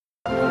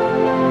Can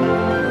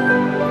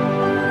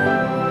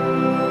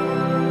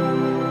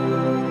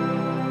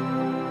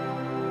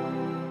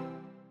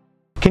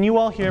you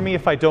all hear me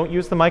if I don't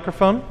use the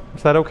microphone?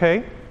 Is that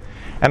okay?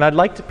 And I'd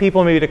like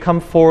people maybe to come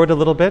forward a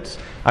little bit.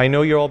 I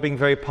know you're all being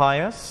very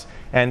pious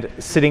and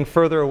sitting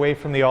further away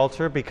from the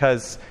altar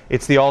because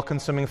it's the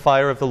all-consuming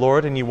fire of the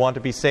Lord and you want to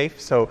be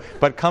safe.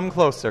 But come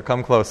closer,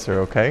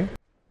 okay?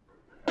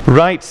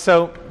 Right,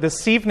 so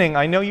this evening,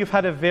 I know you've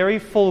had a very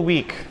full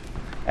week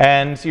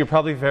and you're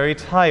probably very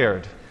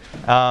tired.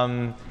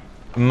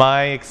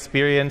 My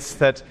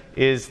experience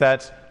is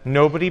that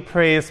nobody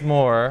prays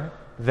more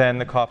than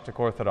the Coptic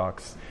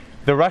Orthodox.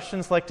 The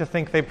Russians like to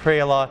think they pray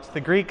a lot.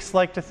 The Greeks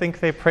like to think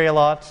they pray a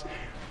lot.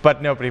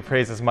 But nobody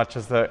prays as much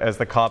as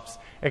the Copts.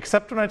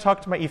 Except when I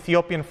talk to my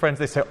Ethiopian friends,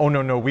 they say, oh,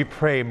 no, we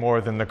pray more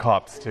than the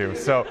Copts too.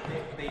 So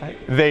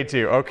they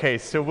do. Okay,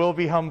 so we'll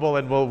be humble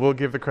and we'll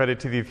give the credit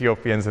to the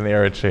Ethiopians and the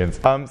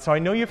Eritreans. So I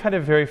know you've had a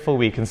very full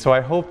week, and so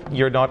I hope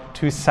you're not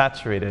too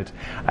saturated.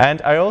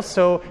 And I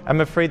also am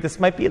afraid this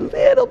might be a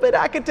little bit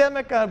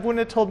academic.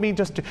 Abuna told me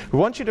we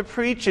want you to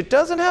preach. It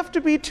doesn't have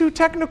to be too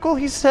technical,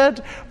 he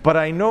said, but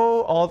I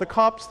know all the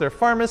Copts, they're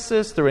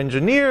pharmacists, they're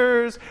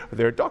engineers,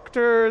 they're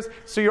doctors,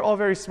 so you're all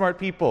very smart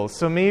people.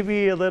 So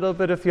maybe a little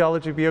bit of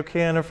theology be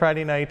okay on a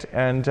Friday night,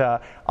 and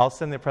I'll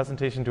send the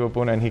presentation to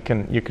Abuna, and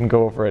you can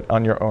go over it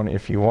on your own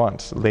if you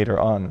want later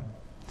on.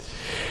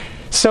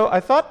 So I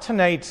thought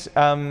tonight,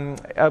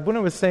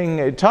 Abuna was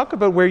saying, talk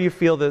about where you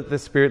feel the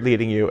Spirit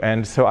leading you.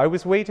 And so I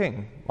was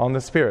waiting on the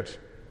Spirit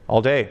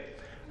all day,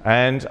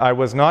 and I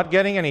was not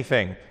getting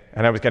anything,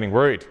 and I was getting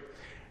worried.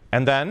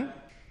 And then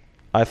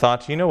I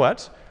thought, you know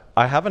what?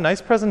 I have a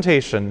nice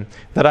presentation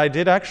that I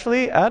did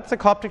actually at the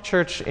Coptic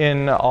Church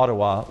in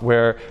Ottawa,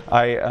 where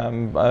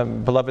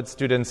beloved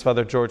students,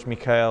 Father George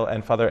Mikhail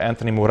and Father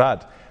Anthony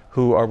Murad,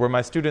 who were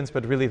my students,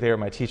 but really they are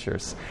my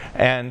teachers.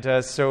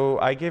 And so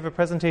I gave a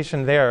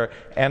presentation there,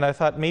 and I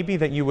thought maybe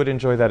that you would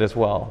enjoy that as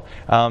well,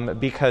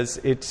 because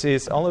it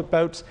is all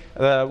about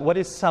what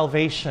is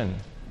salvation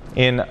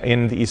in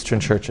the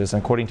Eastern churches,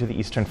 according to the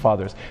Eastern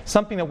Fathers.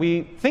 Something that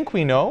we think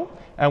we know,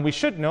 and we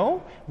should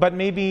know, but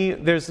maybe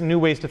there's new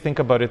ways to think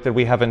about it that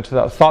we haven't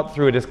thought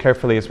through it as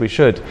carefully as we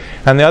should.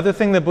 And the other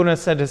thing that Abuna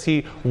said is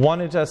he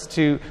wanted us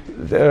to,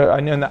 in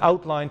the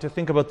outline, to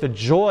think about the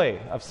joy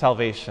of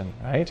salvation,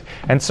 right?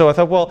 And so I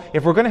thought, well,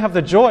 if we're going to have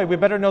the joy, we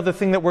better know the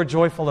thing that we're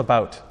joyful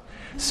about.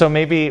 So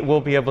maybe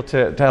we'll be able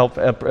to help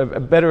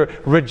better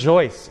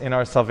rejoice in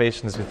our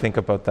salvation as we think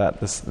about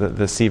that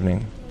this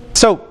evening.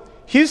 So,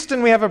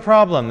 Houston, we have a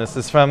problem. This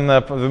is from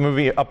the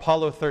movie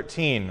Apollo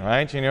 13,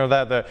 right? You know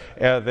that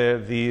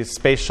the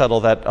space shuttle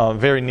that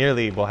very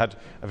nearly had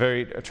a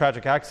very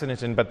tragic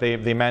accident in, but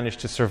they managed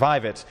to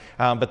survive it.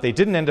 But they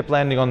didn't end up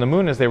landing on the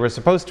moon as they were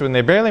supposed to, and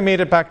they barely made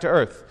it back to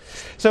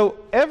Earth. So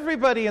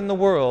everybody in the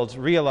world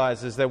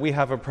realizes that we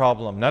have a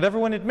problem. Not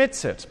everyone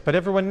admits it, but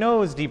everyone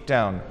knows deep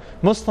down.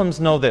 Muslims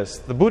know this.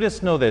 The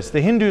Buddhists know this.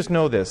 The Hindus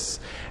know this.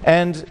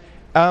 And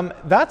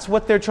that's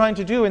what they're trying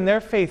to do in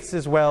their faiths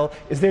as well,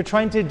 is they're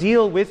trying to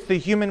deal with the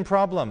human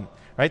problem,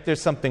 right?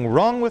 There's something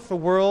wrong with the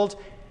world,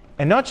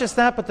 and not just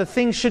that, but the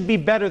things should be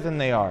better than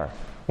they are.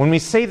 When we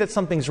say that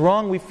something's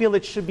wrong, we feel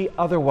it should be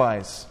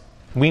otherwise.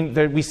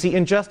 We see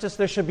injustice,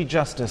 there should be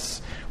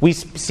justice. We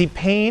see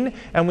pain,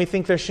 and we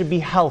think there should be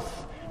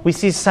health. We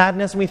see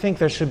sadness, and we think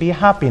there should be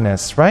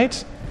happiness,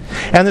 right?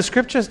 And the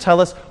scriptures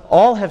tell us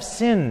all have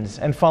sinned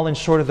and fallen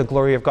short of the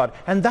glory of God.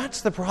 And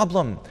that's the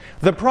problem.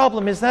 The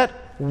problem is that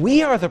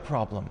we are the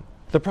problem.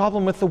 The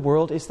problem with the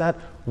world is that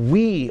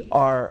we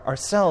are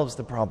ourselves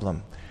the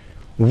problem.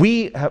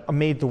 We have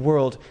made the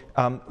world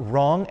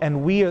wrong,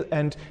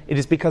 and it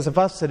is because of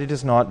us that it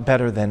is not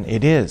better than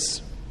it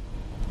is.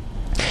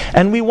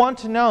 And we want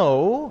to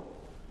know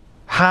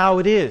how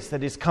it is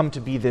that it's come to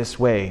be this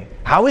way.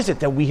 How is it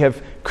that we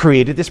have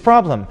created this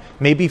problem?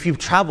 Maybe if you've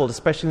traveled,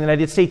 especially in the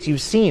United States,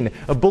 you've seen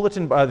a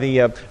bulletin,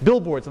 the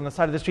billboards on the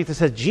side of the street that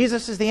says,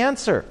 Jesus is the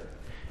answer.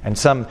 And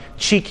some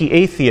cheeky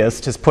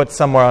atheist has put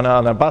somewhere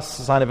on a bus,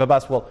 a sign of a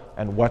bus, well,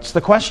 and what's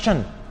the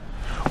question?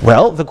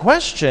 Well, the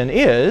question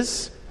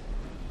is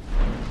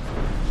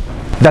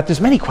that there's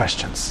many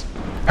questions,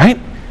 right?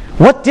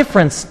 What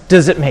difference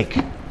does it make?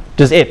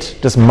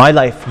 Does my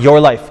life, your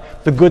life,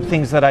 the good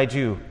things that I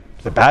do,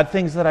 the bad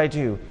things that I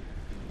do,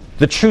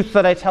 the truth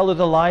that I tell or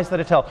the lies that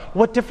I tell,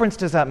 what difference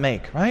does that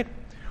make, right?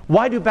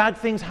 Why do bad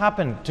things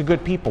happen to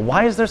good people?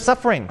 Why is there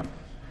suffering?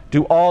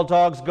 Do all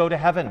dogs go to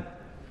heaven?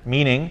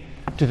 Meaning,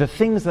 do the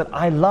things that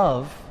I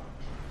love,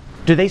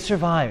 do they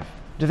survive?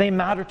 Do they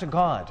matter to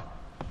God?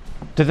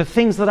 Do the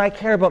things that I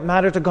care about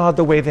matter to God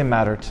the way they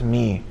matter to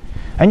me?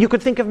 And you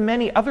could think of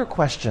many other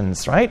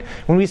questions, right?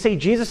 When we say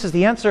Jesus is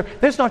the answer,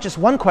 there's not just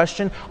one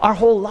question. Our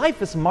whole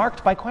life is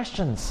marked by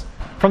questions.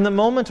 From the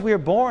moment we are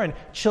born,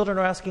 children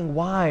are asking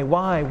why,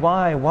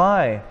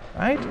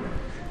 right?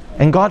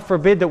 And God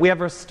forbid that we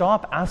ever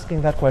stop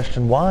asking that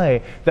question,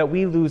 why, that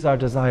we lose our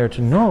desire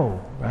to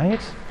know,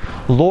 right?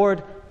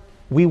 Lord,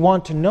 we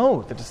want to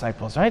know, the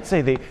disciples, right?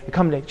 They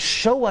come to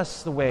show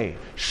us the way,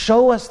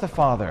 show us the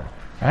Father,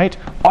 right?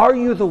 Are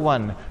you the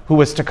one who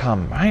is to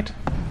come, right?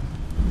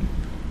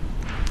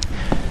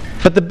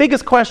 But the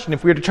biggest question,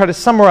 if we were to try to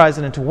summarize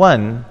it into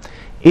one,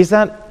 is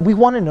that we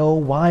want to know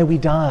why we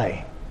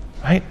die,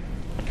 right?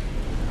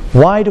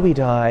 Why do we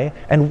die,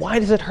 and why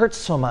does it hurt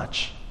so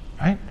much,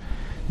 right?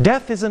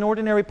 Death is an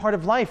ordinary part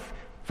of life.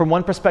 From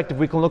one perspective,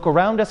 we can look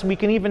around us and we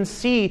can even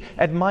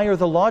admire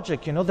the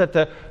logic.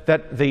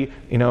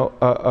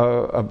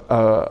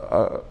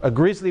 A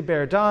grizzly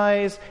bear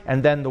dies,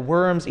 and then the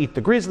worms eat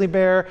the grizzly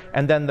bear,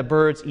 and then the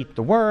birds eat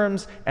the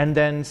worms, and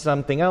then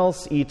something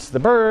else eats the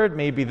bird.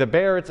 Maybe the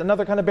bear, it's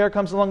another kind of bear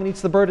comes along and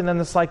eats the bird, and then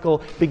the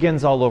cycle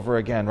begins all over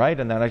again, right?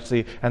 And then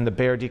and the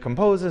bear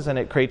decomposes, and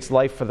it creates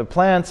life for the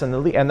plants, and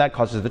that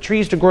causes the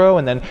trees to grow,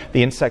 and then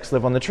the insects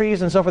live on the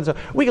trees, and so forth. So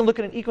we can look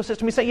at an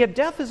ecosystem. We say, yeah,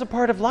 death is a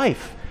part of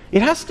life.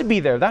 It has to be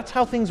there. That's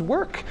how things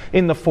work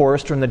in the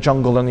forest or in the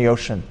jungle or in the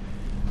ocean.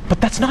 But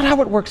that's not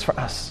how it works for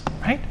us,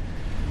 right?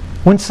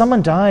 When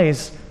someone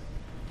dies,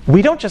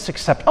 we don't just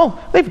accept,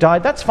 oh, they've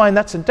died, that's fine,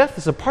 death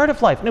is a part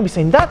of life. No, we're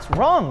saying that's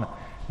wrong.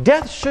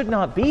 Death should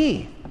not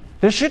be.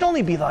 There should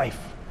only be life,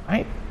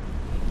 right?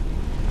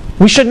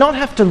 We should not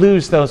have to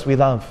lose those we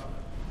love.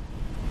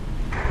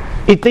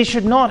 They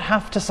should not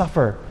have to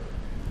suffer.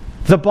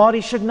 The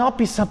body should not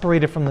be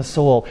separated from the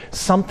soul.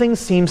 Something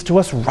seems to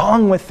us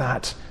wrong with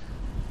that.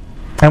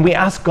 And we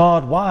ask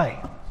God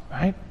why,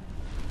 right?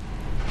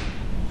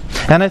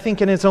 And I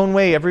think in its own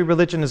way, every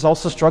religion is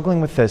also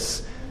struggling with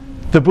this.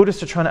 The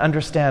Buddhists are trying to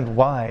understand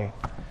why.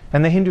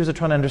 And the Hindus are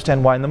trying to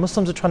understand why. And the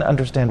Muslims are trying to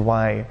understand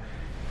why.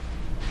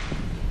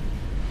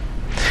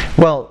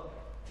 Well,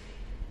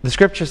 the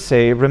scriptures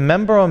say,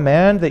 remember, O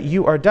man, that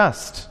you are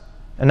dust,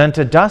 and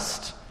unto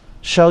dust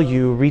shall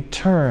you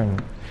return.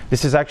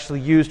 This is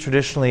actually used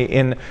traditionally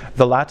in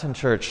the Latin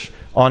Church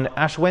on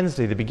Ash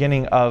Wednesday, the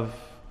beginning of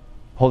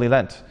Holy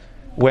Lent,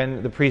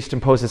 when the priest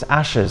imposes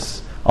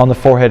ashes on the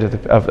forehead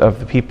of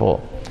the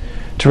people,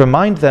 to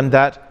remind them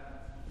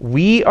that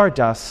we are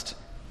dust,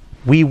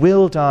 we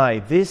will die.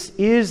 This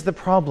is the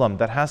problem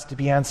that has to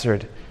be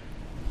answered.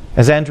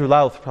 As Andrew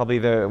Louth, probably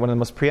one of the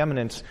most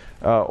preeminent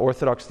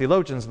Orthodox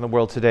theologians in the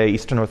world today,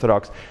 Eastern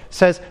Orthodox,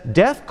 says,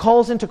 death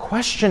calls into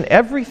question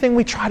everything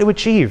we try to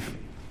achieve.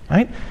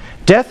 Right?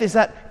 Death is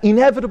that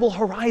inevitable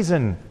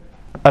horizon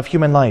of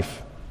human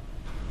life.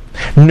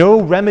 No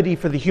remedy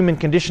for the human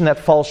condition that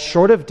falls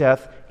short of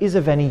death is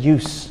of any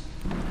use.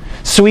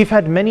 So we've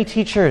had many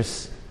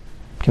teachers,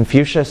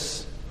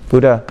 Confucius,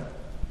 Buddha,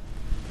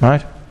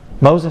 right?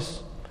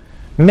 Moses,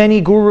 many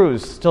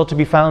gurus still to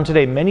be found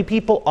today, many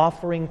people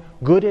offering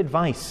good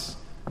advice,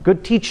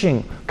 good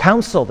teaching,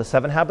 counsel, the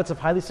 7 Habits of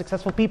Highly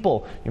Successful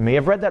People. You may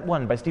have read that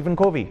one by Stephen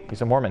Covey.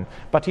 He's a Mormon.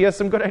 But he has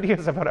some good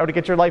ideas about how to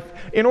get your life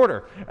in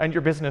order and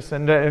your business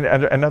and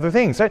other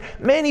things. Right?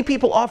 Many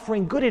people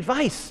offering good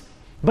advice.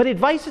 But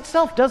advice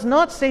itself does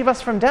not save us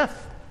from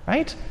death,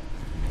 right?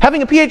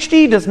 Having a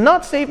PhD does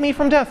not save me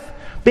from death.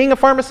 Being a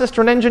pharmacist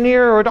or an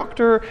engineer or a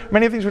doctor,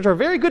 many things which are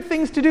very good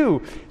things to do,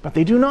 but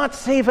they do not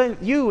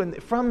save you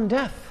from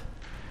death.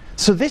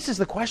 So this is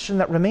the question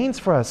that remains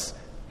for us.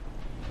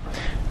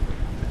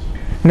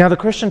 Now, the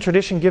Christian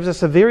tradition gives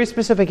us a very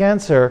specific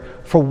answer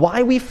for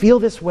why we feel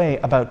this way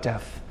about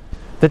death.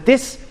 That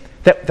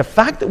the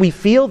fact that we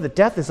feel that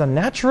death is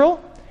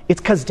unnatural,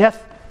 it's because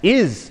death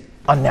is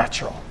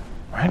unnatural,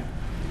 right?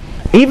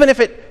 Even if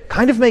it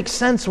kind of makes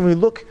sense when we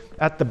look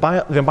at the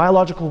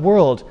biological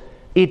world,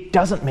 it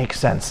doesn't make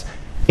sense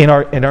in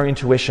our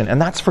intuition, and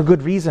that's for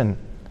good reason.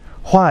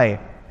 Why?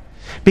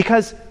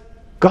 Because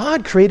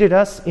God created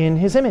us in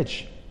His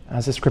image,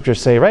 as the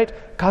scriptures say, right?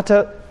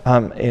 Kata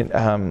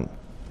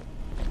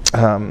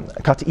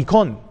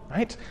ikon,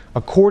 right?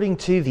 According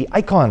to the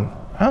icon,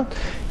 huh?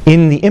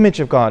 In the image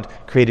of God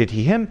created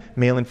He him,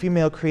 male and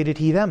female created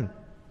He them.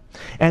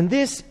 And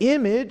this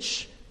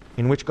image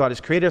in which God has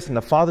created us, and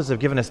the fathers have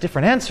given us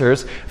different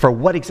answers for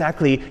what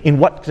exactly, in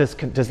what does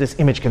this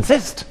image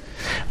consist.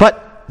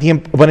 But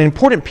an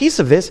important piece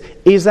of this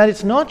is that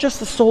it's not just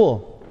the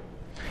soul.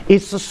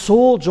 It's the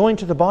soul joined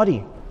to the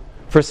body.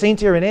 For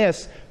St.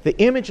 Irenaeus, the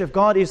image of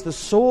God is the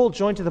soul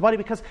joined to the body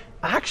because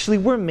actually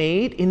we're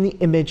made in the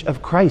image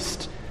of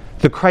Christ.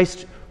 The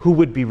Christ who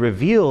would be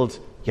revealed,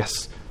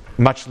 yes,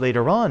 much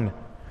later on.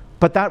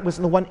 But that was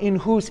the one in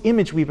whose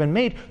image we've been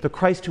made, the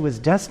Christ who is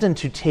destined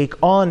to take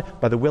on,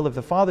 by the will of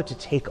the Father, to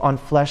take on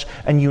flesh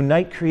and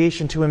unite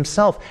creation to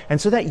Himself. And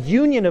so that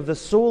union of the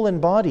soul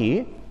and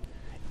body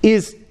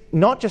is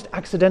not just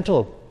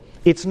accidental.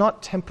 It's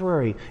not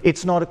temporary.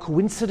 It's not a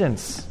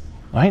coincidence,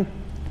 right?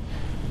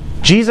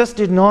 Jesus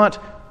did not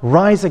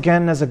rise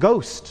again as a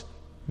ghost.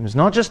 He was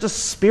not just a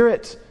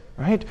spirit,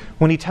 right?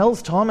 When He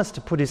tells Thomas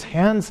to put his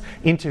hands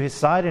into his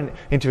side and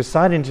into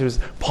his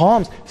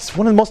palms, it's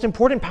one of the most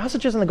important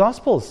passages in the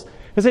Gospels,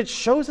 because it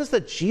shows us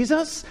that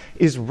Jesus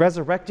is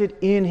resurrected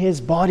in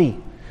His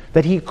body,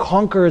 that He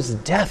conquers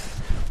death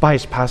by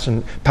His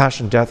passion,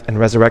 death, and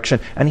resurrection,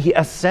 and He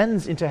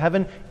ascends into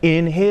heaven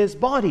in His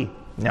body.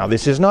 Now,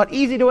 this is not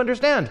easy to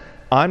understand.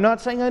 I'm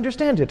not saying I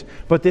understand it,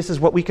 but this is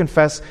what we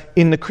confess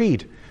in the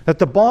Creed, that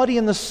the body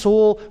and the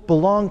soul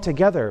belong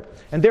together,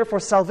 and therefore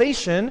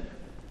salvation,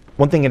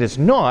 one thing it is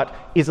not,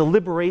 is a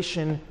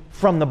liberation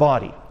from the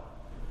body.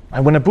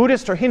 And when a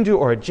Buddhist or Hindu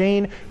or a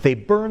Jain, they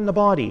burn the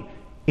body,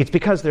 it's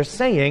because they're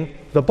saying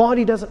the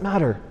body doesn't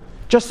matter,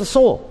 just the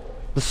soul.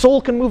 The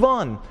soul can move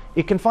on.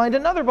 It can find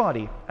another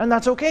body, and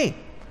that's okay.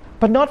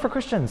 But not for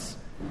Christians.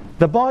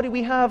 The body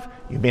we have,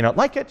 you may not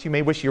like it. You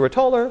may wish you were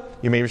taller.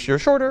 You may wish you were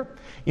shorter.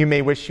 You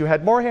may wish you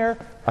had more hair.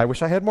 I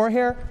wish I had more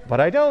hair, but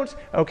I don't.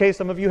 Okay,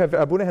 some of you have,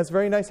 Abuna has a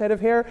very nice head of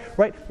hair,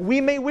 right?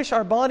 We may wish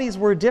our bodies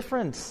were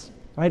different,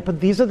 right? But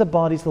these are the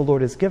bodies the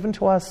Lord has given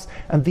to us,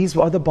 and these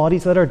are the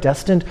bodies that are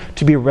destined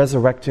to be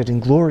resurrected in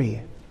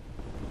glory.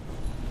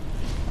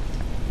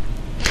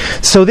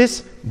 So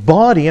this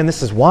body, and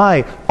this is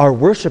why our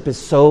worship is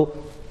so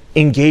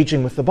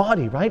engaging with the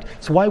body, right?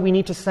 It's why we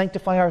need to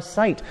sanctify our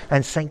sight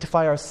and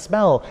sanctify our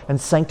smell and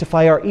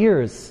sanctify our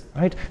ears,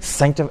 right?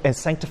 And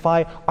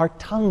sanctify our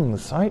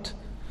tongues, right?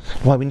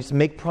 Why we need to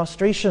make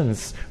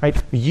prostrations,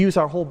 right? Use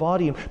our whole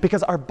body,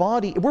 because our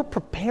body, we're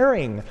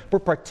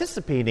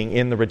participating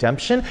in the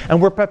redemption,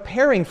 and we're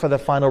preparing for the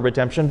final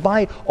redemption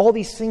by all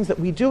these things that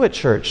we do at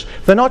church.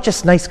 They're not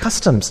just nice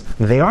customs.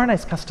 They are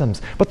nice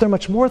customs, but they're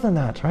much more than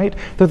that, right?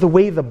 They're the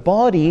way the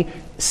body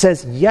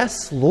says,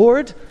 yes,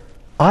 Lord,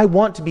 I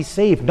want to be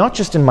saved, not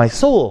just in my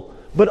soul,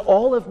 but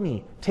all of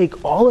me.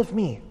 Take all of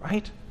me,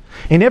 right?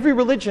 And every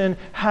religion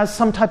has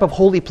some type of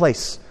holy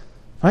place,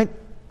 right?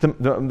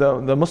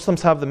 The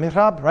Muslims have the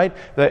mihrab, right?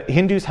 The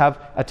Hindus have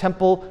a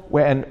temple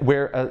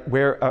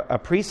where a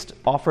priest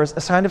offers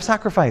a sign of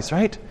sacrifice,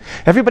 right?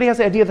 Everybody has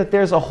the idea that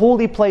there's a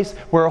holy place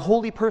where a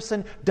holy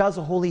person does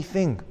a holy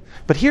thing.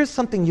 But here's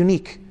something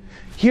unique.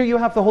 Here you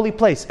have the holy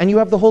place, and you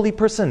have the holy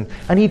person,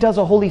 and he does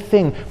a holy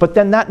thing. But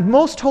then that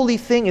most holy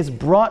thing is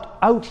brought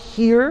out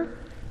here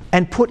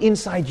and put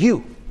inside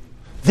you.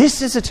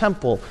 This is a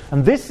temple,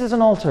 and this is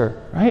an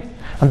altar, right?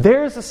 And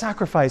there's a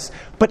sacrifice.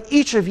 But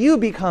each of you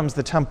becomes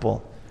the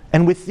temple.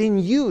 And within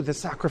you, the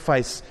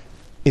sacrifice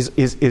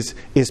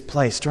is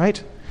placed,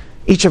 right?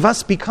 Each of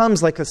us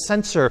becomes like a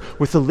censer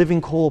with a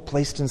living coal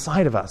placed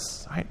inside of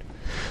us, right?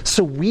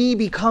 So we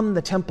become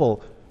the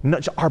temple.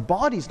 Our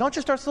bodies, not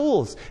just our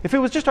souls. If it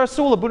was just our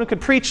soul, Abuna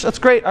could preach. That's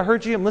great. I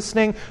heard you. I'm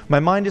listening. My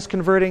mind is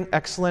converting.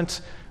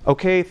 Excellent.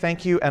 Okay,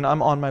 thank you. And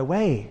I'm on my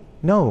way.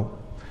 No.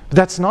 But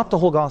that's not the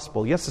whole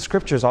gospel. Yes, the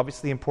scripture is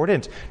obviously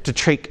important to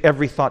take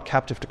every thought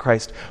captive to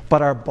Christ.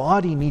 But our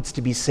body needs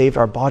to be saved.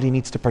 Our body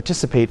needs to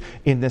participate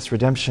in this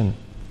redemption.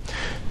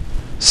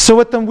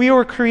 So when we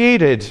were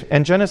created,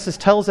 and Genesis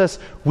tells us,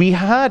 we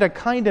had a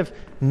kind of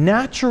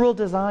natural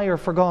desire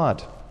for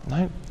God.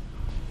 Right?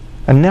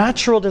 A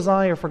natural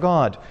desire for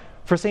God.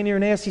 For St.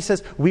 Irenaeus, he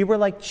says, we were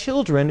like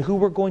children who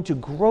were going to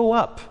grow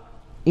up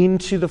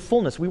into the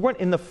fullness. We weren't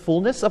in the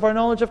fullness of our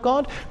knowledge of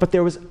God, but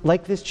there was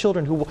like these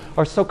children who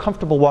are so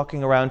comfortable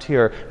walking around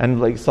here,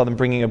 and like saw them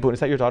bringing a Abuna.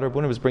 Is that your daughter?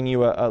 Abuna was bringing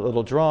you a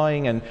little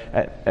drawing,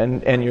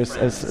 and your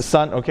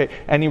son, okay,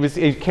 and he was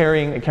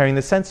carrying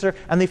the censer,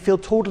 and they feel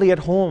totally at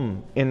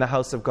home in the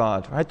house of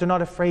God, right? They're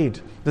not afraid.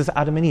 This is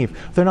Adam and Eve.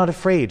 They're not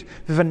afraid.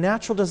 They have a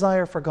natural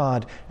desire for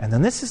God, and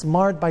then this is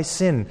marred by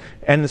sin.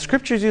 And the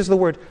scriptures use the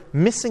word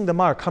missing the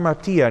mark,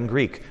 hamartia in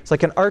Greek. It's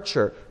like an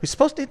archer who's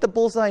supposed to hit the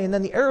bullseye, and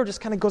then the arrow just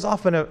kind of goes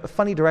off in a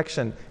funny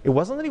direction. It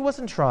wasn't that he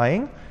wasn't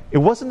trying. It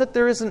wasn't that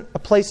there isn't a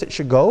place it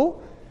should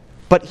go,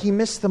 but he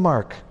missed the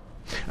mark.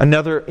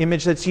 Another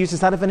image that's used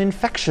is that of an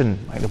infection.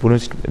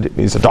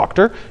 He's a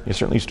doctor. He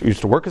certainly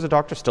used to work as a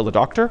doctor, still a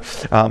doctor.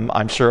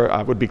 I'm sure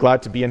I would be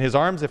glad to be in his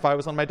arms if I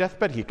was on my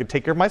deathbed. He could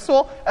take care of my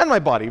soul and my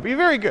body. Be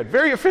very good,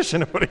 very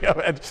efficient.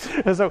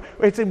 And so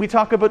we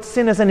talk about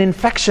sin as an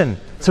infection.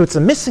 So it's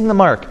a missing the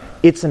mark.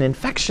 It's an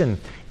infection.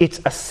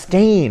 It's a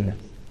stain,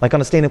 like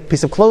on a stained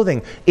piece of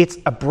clothing. It's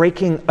a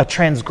breaking, a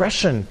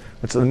transgression.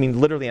 Which I mean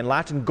literally in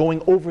Latin,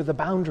 going over the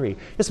boundary.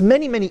 There's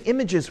many, many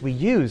images we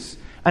use.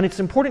 And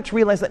it's important to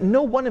realize that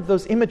no one of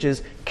those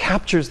images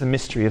captures the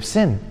mystery of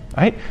sin,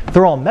 right?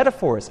 They're all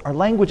metaphors. Our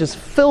language is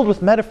filled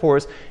with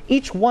metaphors.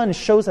 Each one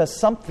shows us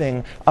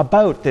something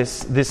about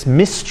this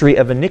mystery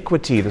of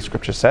iniquity, the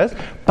scripture says,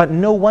 but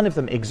no one of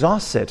them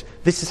exhausts it.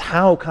 This is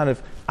how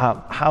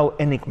how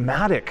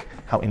enigmatic,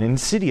 how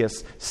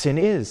insidious sin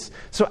is.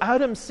 So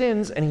Adam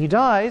sins and he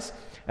dies,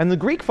 and the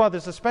Greek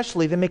fathers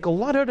especially, they make a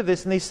lot out of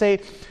this, and they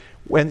say,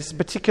 when this is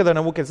particular, and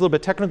I won't get a little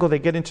bit technical, they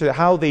get into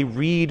how they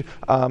read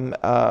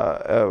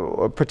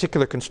a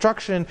particular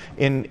construction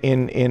in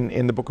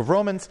the book of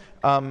Romans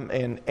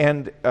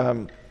and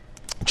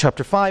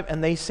chapter 5,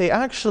 and they say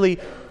actually,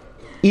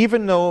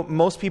 even though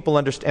most people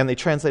understand, they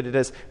translate it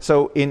as,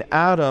 so in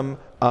Adam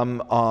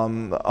all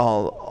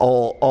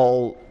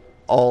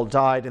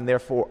died and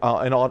therefore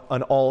and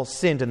all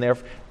sinned and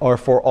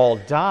therefore all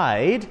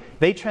died.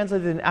 They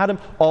translated in Adam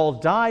all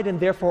died and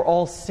therefore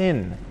all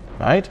sin.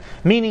 Right?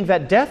 Meaning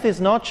that death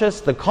is not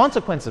just the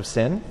consequence of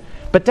sin,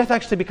 but death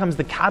actually becomes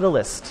the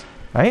catalyst,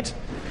 right?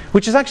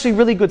 Which is actually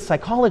really good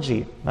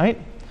psychology, right?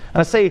 And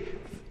I say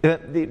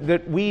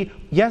that we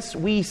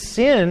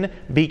sin,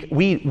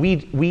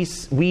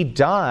 we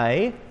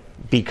die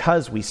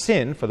because we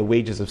sin, for the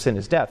wages of sin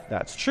is death,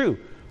 that's true.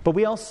 But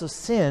we also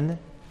sin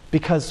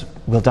because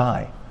we'll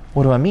die.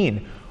 What do I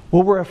mean?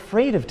 Well, we're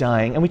afraid of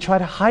dying and we try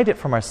to hide it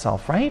from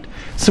ourselves, right?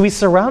 So we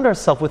surround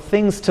ourselves with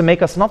things to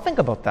make us not think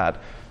about that.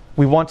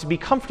 We want to be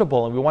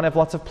comfortable and we want to have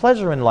lots of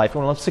pleasure in life.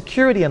 We want to have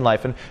security in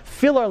life and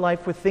fill our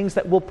life with things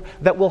that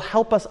will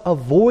help us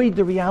avoid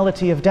the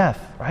reality of death,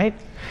 right?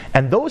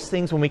 And those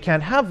things, when we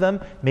can't have them,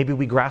 maybe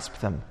we grasp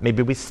them.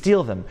 Maybe we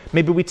steal them.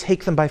 Maybe we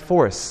take them by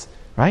force,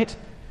 right?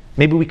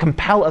 Maybe we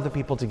compel other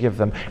people to give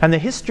them. And the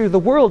history of the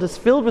world is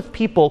filled with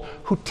people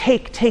who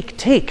take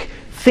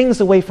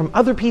things away from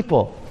other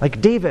people,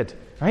 like David,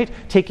 right?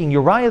 Taking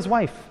Uriah's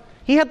wife.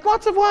 He had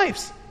lots of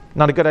wives.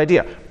 Not a good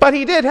idea. But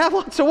he did have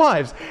lots of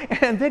wives.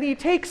 And then he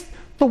takes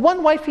the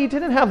one wife he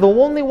didn't have, the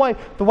only wife,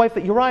 the wife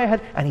that Uriah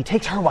had, and he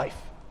takes her wife.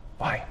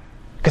 Why?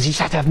 Because he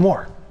just has to have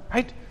more,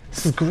 right?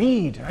 This is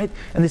greed, right?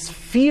 And this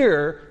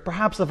fear,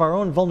 perhaps, of our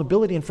own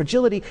vulnerability and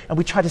fragility, and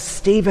we try to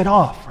stave it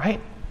off, right?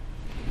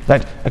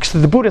 That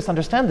actually the Buddhists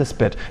understand this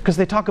bit because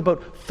they talk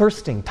about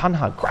thirsting,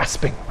 tanha,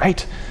 grasping,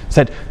 right?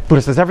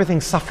 Buddha says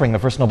everything's suffering, the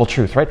First Noble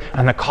Truth, right?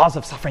 And the cause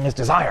of suffering is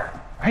desire,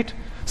 right?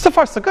 So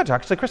far, so good.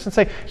 Actually, Christians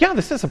say, yeah,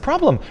 this is a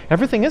problem.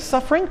 Everything is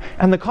suffering,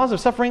 and the cause of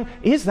suffering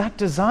is that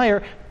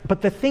desire.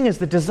 But the thing is,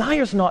 the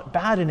desire is not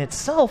bad in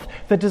itself.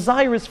 The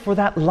desire is for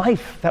that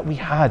life that we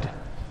had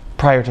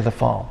prior to the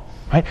fall,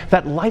 right?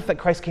 That life that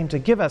Christ came to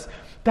give us.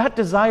 That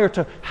desire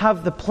to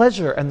have the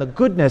pleasure and the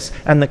goodness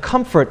and the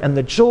comfort and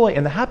the joy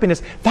and the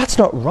happiness, that's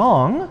not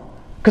wrong,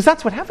 because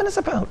that's what heaven is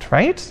about,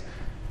 right?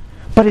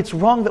 But it's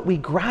wrong that we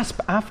grasp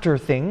after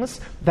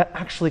things that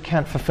actually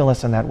can't fulfill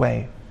us in that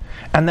way.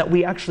 And that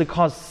we actually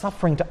cause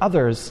suffering to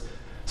others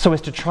so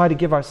as to try to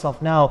give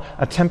ourselves now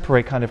a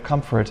temporary kind of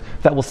comfort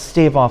that will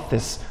stave off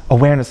this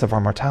awareness of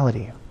our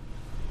mortality.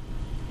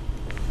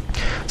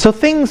 So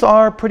things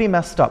are pretty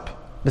messed up.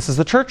 This is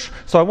the church,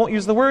 so I won't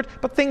use the word,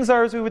 but things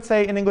are, as we would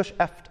say in English,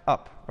 effed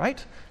up,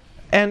 right?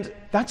 And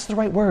that's the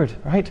right word,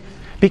 right?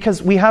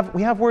 Because we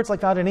have words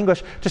like that in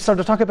English to start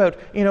to talk about,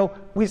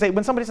 we say,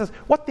 when somebody says,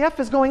 what the F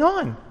is going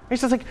on? He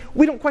says,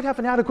 we don't quite have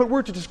an adequate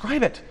word to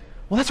describe it.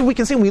 Well, that's what we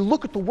can say when we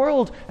look at the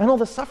world and all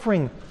the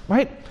suffering,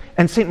 right?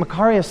 And St.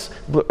 Macarius,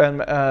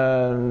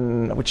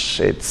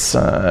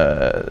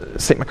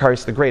 St.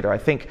 Macarius the Greater, I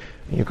think,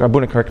 you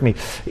can correct me,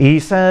 he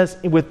says,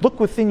 look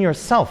within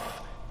yourself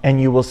and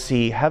you will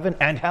see heaven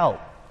and hell,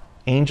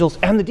 angels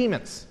and the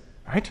demons,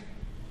 right?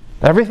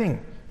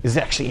 Everything is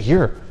actually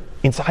here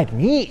inside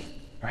me,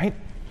 right?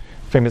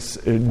 Famous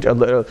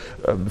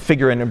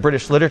figure in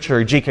British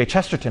literature, G.K.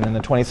 Chesterton in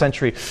the 20th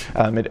century,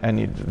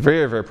 and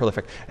very, very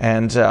prolific,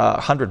 and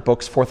 100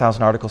 books,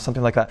 4,000 articles,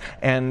 something like that.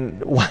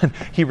 And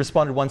he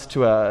responded once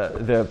to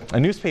a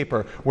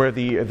newspaper where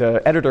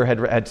the editor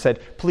had said,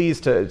 please,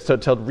 to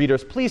tell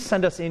readers, please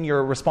send us in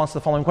your response to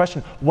the following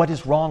question, what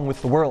is wrong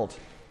with the world?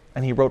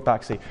 And he wrote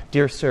back, say,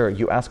 dear sir,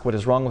 you ask what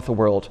is wrong with the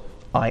world,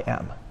 I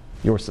am.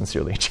 Yours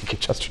sincerely, G.K.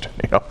 Chesterton.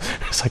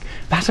 It's like,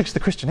 that's actually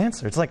the Christian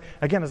answer. It's like,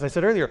 again, as I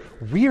said earlier,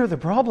 we are the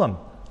problem.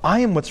 I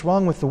am what's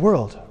wrong with the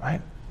world,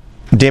 right?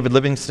 David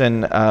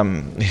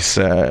Livingstone, he's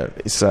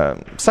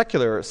a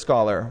secular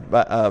scholar,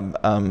 but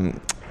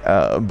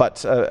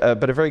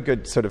a very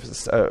good sort of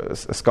a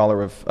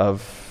scholar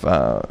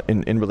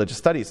in religious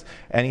studies.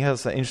 And he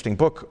has an interesting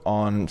book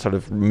on sort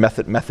of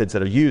methods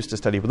that are used to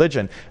study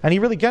religion. And he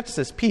really gets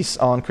this piece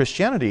on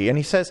Christianity. And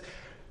he says,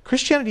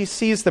 Christianity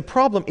sees the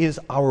problem is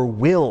our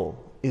will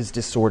is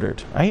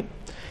disordered, right?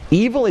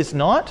 Evil is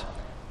not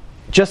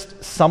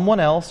just someone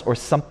else or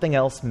something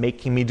else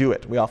making me do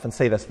it. We often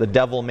say this, the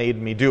devil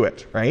made me do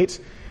it, right?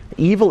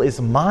 Evil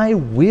is my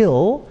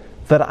will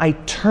that I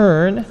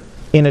turn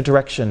in a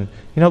direction.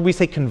 We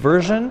say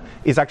conversion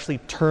is actually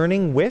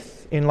turning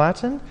with in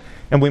Latin.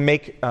 And we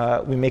make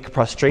a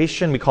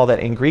prostration, we call that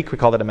in Greek, we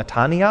call that a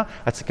metania.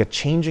 That's like a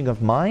changing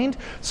of mind.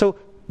 So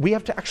we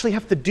have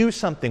to do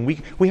something.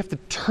 We have to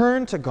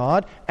turn to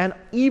God, and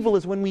evil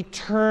is when we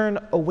turn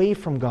away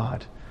from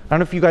God. I don't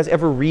know if you guys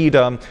ever read,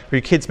 or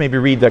your kids maybe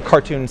read the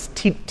cartoons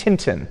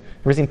Tintin.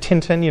 Ever seen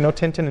Tintin?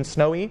 Tintin and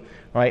Snowy?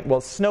 Right?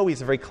 Well,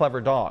 Snowy's a very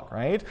clever dog,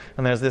 right?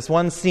 And there's this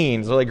one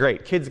scene, it's really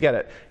great, kids get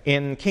it,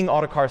 in King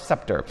Ottokar's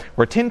scepter,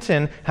 where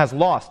Tintin has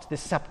lost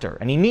this scepter,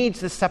 and he needs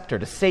this scepter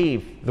to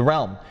save the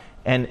realm.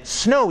 And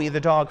Snowy,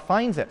 the dog,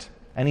 finds it,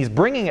 and he's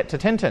bringing it to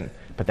Tintin,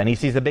 but then he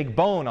sees a big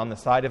bone on the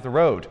side of the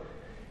road.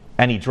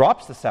 And he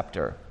drops the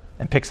scepter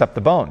and picks up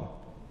the bone.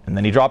 And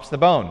then he drops the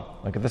bone.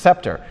 Look at the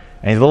scepter.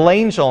 And the little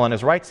angel on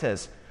his right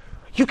says,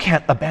 you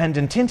can't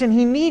abandon Tintin.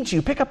 He needs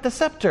you. Pick up the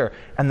scepter.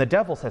 And the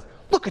devil says,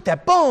 look at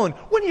that bone.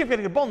 When are you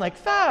getting a bone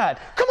like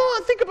that? Come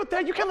on, think about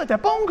that. You can't let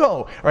that bone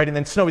go. Right? And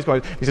then Snowy's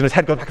going, his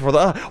head goes back and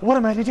forth. What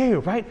am I to do?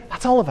 Right?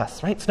 That's all of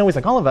us. Right? Snowy's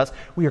like all of us.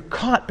 We are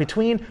caught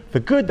between the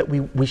good that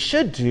we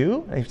should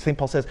do. And St.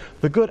 Paul says,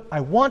 the good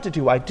I want to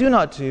do, I do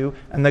not do.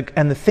 And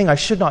the thing I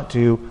should not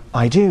do,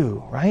 I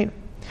do. Right?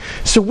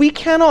 So we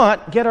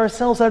cannot get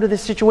ourselves out of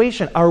this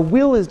situation. Our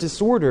will is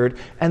disordered,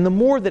 and the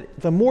more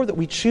that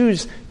we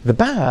choose the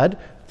bad,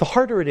 the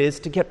harder it is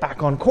to get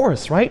back on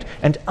course, right?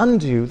 And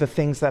undo the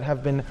things that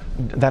have been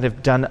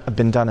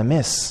done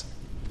amiss.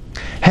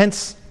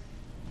 Hence,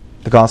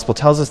 the gospel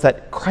tells us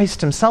that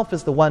Christ himself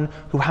is the one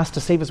who has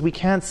to save us. We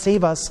can't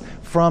save us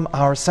from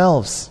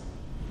ourselves.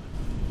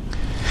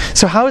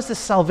 So how does this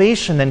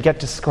salvation then get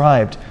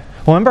described?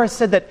 Well, remember I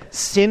said that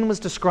sin was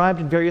described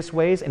in various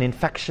ways: an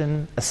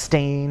infection, a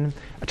stain,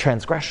 a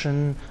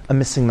transgression, a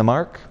missing the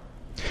mark.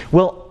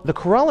 Well, the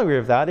corollary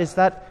of that is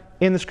that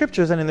in the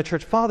Scriptures and in the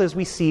Church Fathers,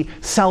 we see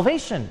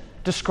salvation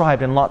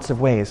described in lots of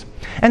ways.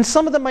 And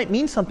some of them might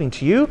mean something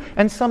to you,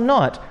 and some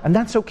not. And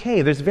that's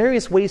okay. There's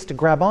various ways to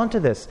grab onto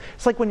this.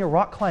 It's like when you're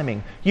rock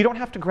climbing. You don't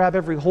have to grab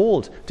every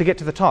hold to get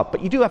to the top, but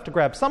you do have to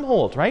grab some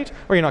hold, right?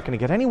 Or you're not going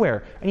to get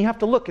anywhere. And you have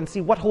to look and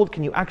see what hold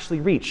can you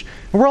actually reach.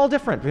 And we're all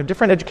different. We have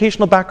different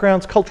educational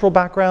backgrounds, cultural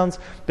backgrounds,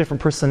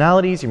 different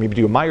personalities. You maybe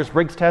do a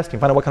Myers-Briggs test and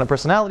find out what kind of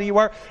personality you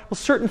are. Well,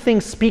 certain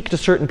things speak to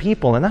certain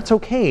people, and that's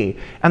okay.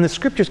 And the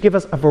Scriptures give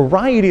us a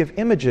variety of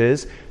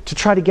images to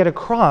try to get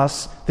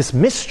across this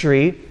mystery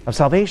of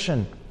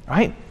salvation,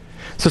 right?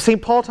 So St.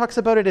 Paul talks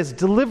about it as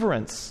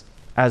deliverance,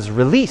 as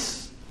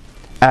release,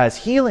 as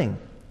healing.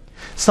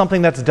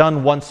 Something that's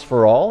done once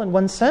for all in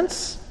one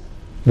sense.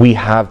 We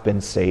have been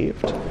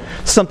saved.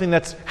 Something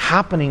that's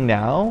happening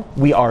now.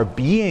 We are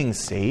being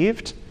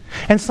saved.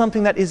 And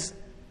something that is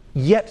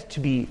yet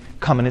to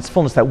become in its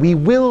fullness, that we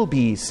will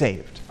be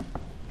saved.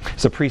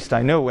 So a priest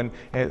I know, when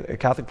a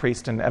Catholic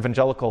priest and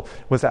evangelical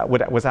was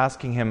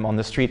asking him on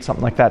the street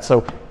something like that,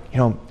 so,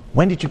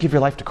 when did you give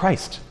your life to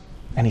Christ?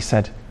 And he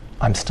said,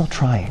 I'm still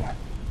trying.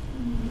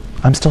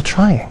 I'm still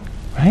trying,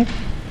 right?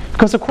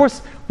 Because, of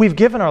course, we've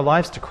given our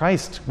lives to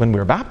Christ when we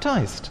were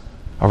baptized.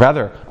 Or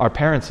rather, our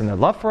parents in their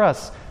love for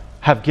us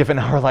have given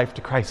our life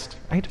to Christ,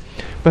 right?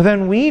 But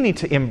then we need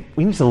to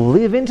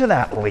live into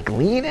that,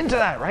 lean into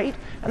that, right?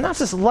 And that's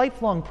this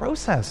lifelong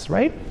process,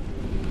 right?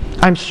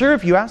 I'm sure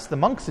if you ask the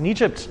monks in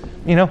Egypt,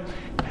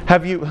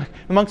 the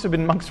monks have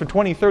been monks for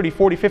 20, 30,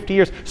 40, 50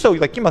 years. So,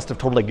 you must have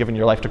totally given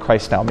your life to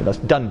Christ now. I mean, that's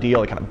a done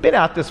deal. You kind of been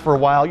at this for a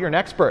while. You're an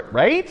expert,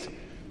 right?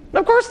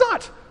 Of course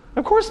not.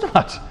 Of course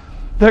not.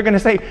 They're going to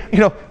say,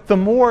 the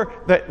more,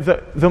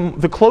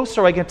 the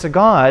closer I get to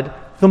God,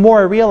 the more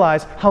I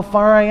realize how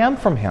far I am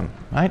from Him,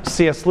 right?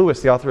 C.S.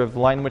 Lewis, the author of The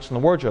Lion, the Witch, and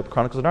the Wardrobe,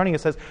 Chronicles of Narnia,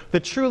 says, the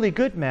truly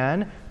good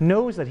man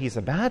knows that he's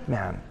a bad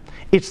man.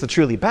 It's the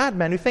truly bad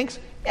man who thinks,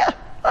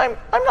 I'm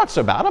not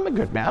so bad. I'm a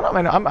good man.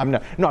 I'm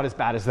not as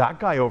bad as that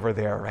guy over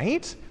there,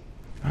 right?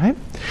 Right?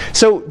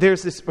 So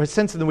there's this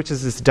sense in which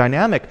is this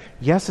dynamic.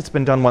 Yes, it's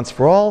been done once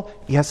for all.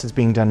 Yes, it's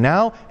being done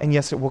now. And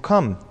yes, it will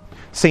come.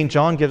 St.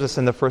 John gives us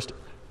in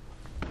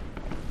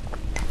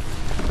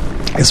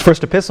his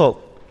first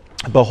epistle,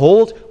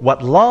 behold,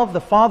 what love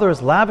the Father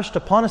has lavished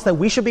upon us, that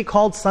we should be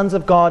called sons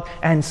of God,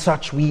 and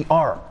such we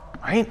are.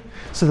 Right?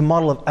 So the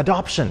model of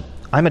adoption.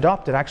 I'm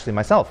adopted, actually,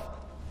 myself.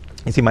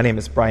 You see, my name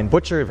is Brian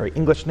Butcher, a very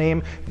English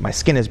name. My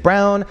skin is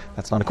brown.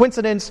 That's not a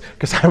coincidence,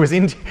 because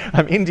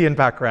I'm Indian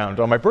background.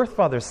 On my birth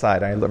father's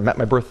side, I met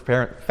my birth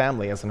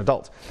family as an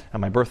adult.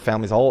 And my birth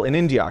family is all in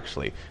India,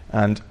 actually.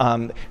 And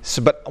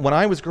but when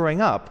I was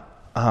growing up,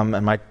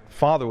 and my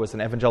father was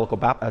an evangelical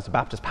as a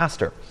Baptist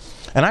pastor,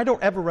 and I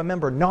don't ever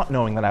remember not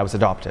knowing that I was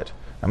adopted.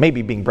 Now,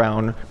 maybe being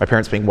brown, my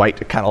parents being white,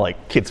 it kind of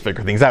like kids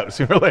figure things out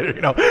sooner or later,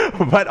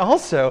 But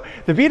also,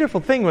 the beautiful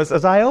thing was,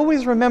 as I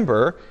always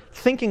remember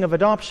thinking of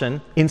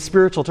adoption in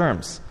spiritual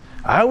terms.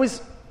 I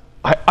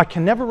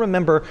can never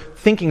remember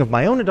thinking of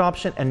my own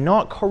adoption and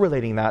not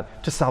correlating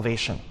that to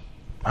salvation,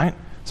 right?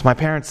 So my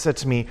parents said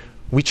to me,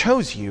 we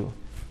chose you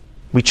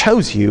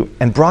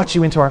and brought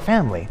you into our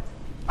family,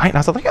 right? And I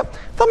was like, yeah,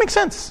 that makes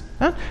sense,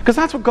 because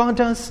that's what God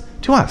does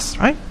to us,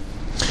 right?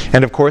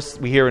 And of course,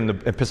 we hear in the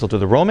Epistle to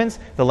the Romans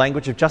the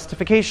language of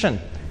justification.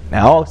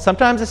 Now,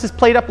 sometimes this is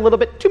played up a little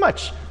bit too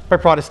much by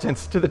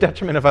Protestants to the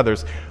detriment of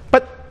others.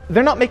 But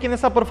they're not making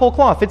this up out of whole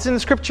cloth. It's in the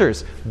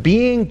Scriptures.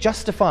 Being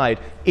justified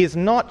is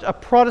not a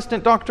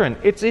Protestant doctrine.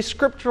 It's a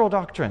scriptural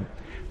doctrine.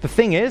 The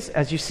thing is,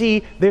 as you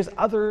see, there's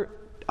other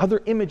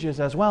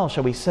images as well,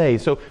 shall we say.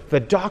 So the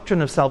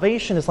doctrine of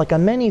salvation is like a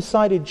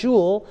many-sided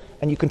jewel,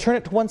 and you can turn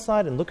it to one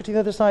side and look at the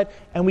other side,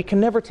 and we can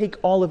never take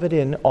all of it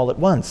in all at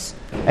once,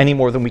 any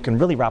more than we can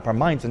really wrap our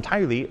minds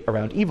entirely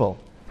around evil.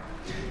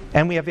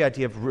 And we have the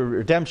idea of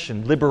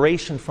redemption,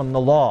 liberation from the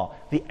law,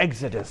 the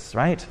Exodus,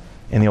 right,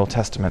 in the Old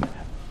Testament.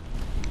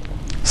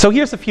 So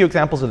here's a few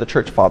examples of the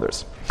Church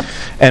Fathers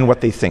and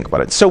what they think about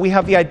it. So we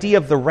have the idea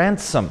of the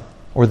ransom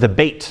or the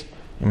bait.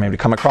 You may have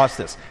come across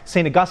this.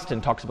 St.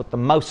 Augustine talks about the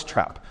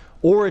mousetrap.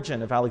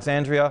 Origen of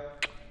Alexandria.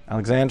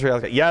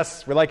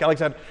 Yes, we like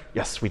Alexander.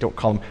 Yes, you don't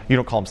call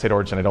him St.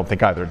 Origen, I don't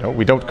think either. No,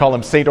 we don't call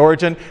him St.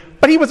 Origen.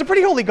 But he was a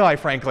pretty holy guy,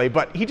 frankly.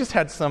 But he just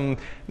had some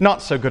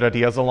not so good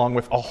ideas along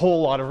with a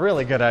whole lot of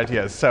really good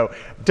ideas. So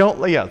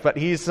but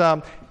he's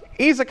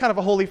a kind of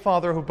a holy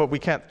father, but we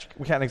can't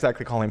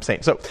exactly call him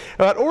saint. So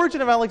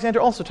Origen of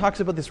Alexandria also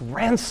talks about this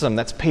ransom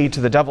that's paid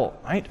to the devil,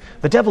 right?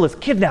 The devil has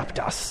kidnapped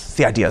us. It's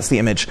the idea, it's the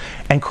image.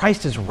 And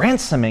Christ is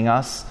ransoming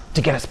us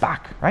to get us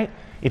back, right?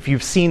 If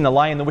you've seen The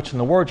Lion, the Witch, and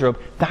the Wardrobe,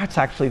 that's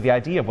actually the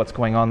idea of what's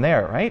going on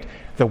there, right?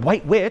 The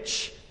White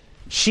Witch,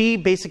 she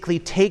basically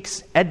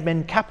takes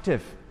Edmund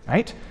captive,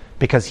 right?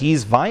 Because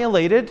he's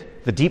violated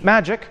the deep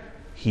magic.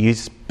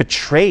 He's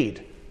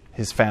betrayed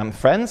his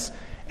friends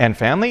and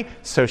family,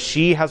 so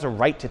she has a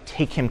right to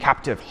take him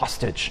captive,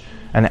 hostage.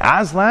 And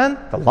Aslan,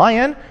 the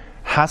lion,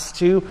 has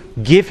to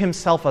give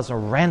himself as a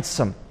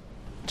ransom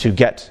to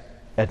get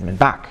Edmund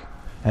back.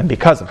 And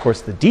because, of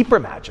course, the deeper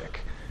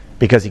magic,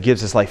 because he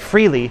gives his life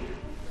freely,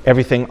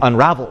 everything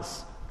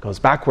unravels, goes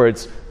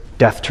backwards,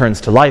 death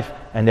turns to life,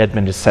 and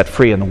Edmund is set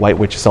free, and the White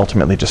Witch is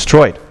ultimately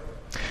destroyed.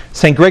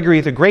 St.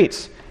 Gregory the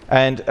Great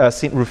and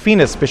St.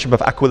 Rufinus, Bishop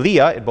of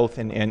Aquileia, both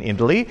in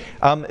Italy,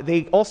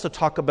 they also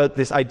talk about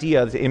this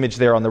idea, the image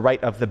there on the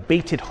right, of the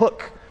baited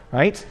hook,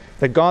 right?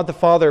 That God the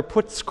Father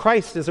puts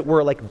Christ, as it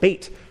were, like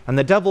bait, and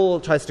the devil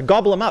tries to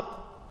gobble him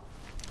up.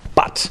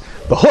 But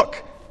the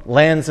hook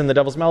lands in the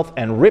devil's mouth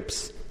and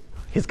rips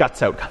his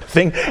guts out, kind of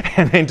thing,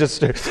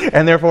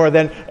 and therefore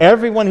then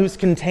everyone who's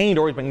contained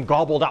or has been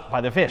gobbled up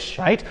by the fish,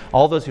 right?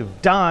 All those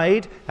who've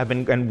died, have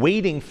been and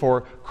waiting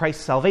for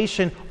Christ's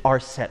salvation, are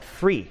set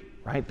free,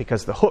 right?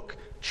 Because the hook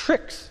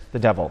tricks the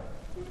devil.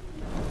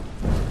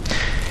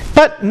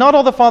 But not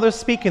all the fathers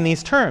speak in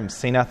these terms.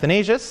 St.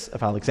 Athanasius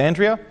of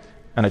Alexandria,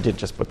 and I did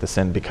just put this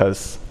in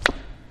because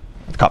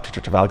the Coptic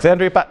Church of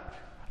Alexandria, but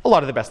a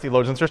lot of the best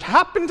theologians just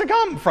happen to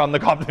come from the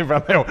Coptic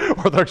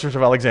Orthodox Church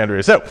of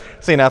Alexandria. So,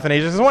 St.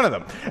 Athanasius is one of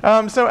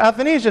them. So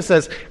Athanasius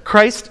says,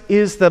 Christ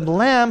is the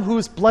Lamb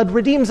whose blood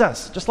redeems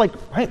us. Just like,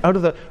 right, out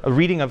of a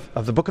reading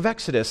of the book of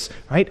Exodus,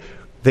 right?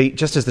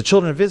 Just as the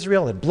children of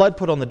Israel had blood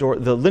put on the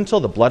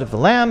lintel, the blood of the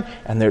Lamb,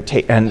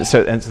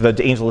 so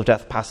the angel of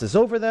death passes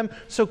over them.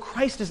 So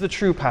Christ is the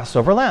true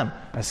Passover Lamb.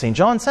 As St.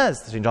 John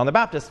says, St. John the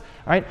Baptist,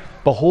 right?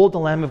 Behold the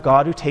Lamb of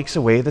God who takes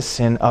away the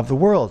sin of the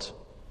world.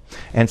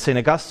 And St.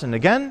 Augustine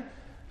again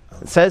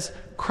says,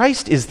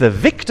 Christ is the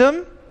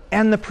victim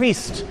and the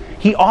priest.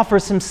 He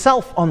offers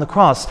himself on the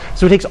cross.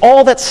 So he takes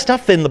all that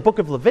stuff in the book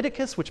of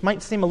Leviticus, which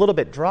might seem a little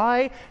bit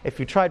dry if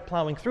you tried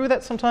plowing through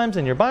that sometimes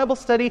in your Bible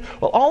study.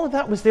 Well, all of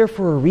that was there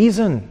for a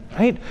reason,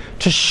 right?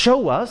 To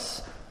show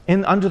us,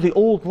 under the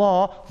old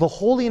law, the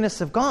holiness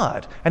of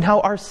God and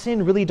how our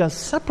sin really does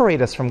separate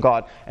us from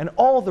God, and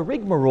all the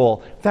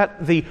rigmarole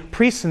that the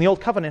priests in the Old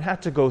Covenant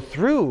had to go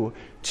through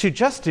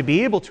to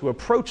be able to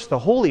approach the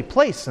holy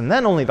place, and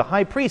then only the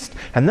high priest,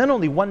 and then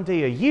only one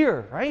day a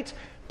year, right?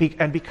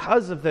 And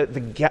because of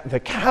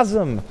the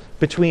chasm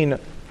between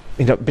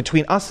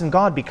us and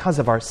God because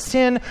of our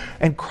sin,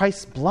 and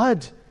Christ's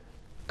blood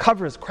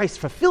covers, Christ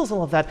fulfills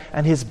all of that,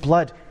 and his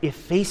blood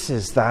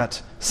effaces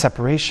that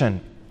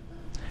separation.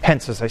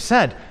 Hence, as I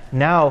said,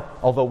 now,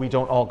 although we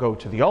don't all go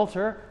to the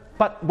altar,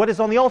 but what is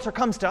on the altar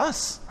comes to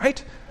us,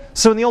 right?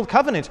 So in the Old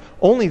Covenant,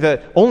 only the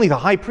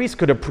high priest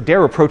could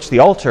dare approach the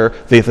altar,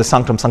 the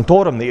Sanctum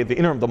Sanctorum,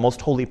 the most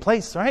holy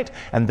place, right?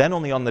 And then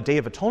only on the Day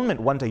of Atonement,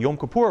 one day, Yom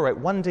Kippur, right?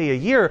 One day a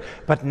year.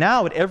 But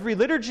now at every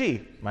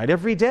liturgy, right?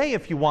 Every day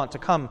if you want to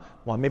come,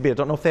 well, maybe I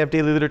don't know if they have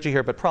daily liturgy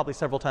here, but probably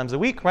several times a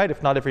week, right?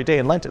 If not every day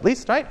in Lent at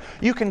least, right?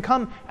 You can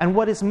come, and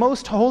what is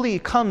most holy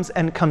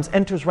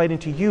enters right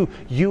into you.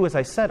 You, as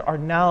I said, are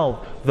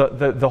now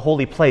the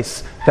holy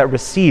place that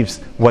receives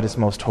what is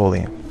most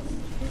holy.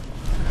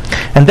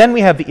 And then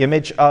we have the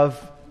image of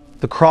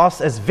the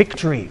cross as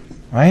victory,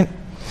 right?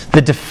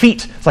 The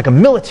defeat, it's like a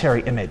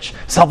military image.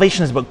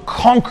 Salvation is about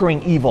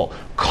conquering evil,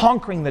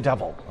 conquering the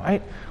devil,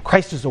 right?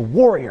 Christ is a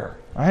warrior,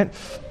 right?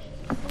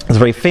 There's a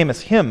very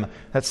famous hymn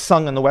that's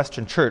sung in the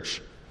Western Church.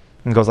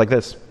 And it goes like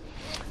this.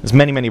 There's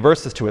many, many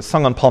verses to it,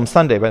 sung on Palm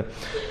Sunday, but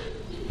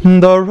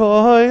the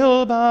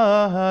royal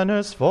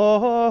banners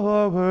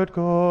forward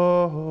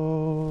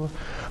go,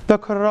 the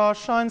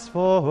cross shines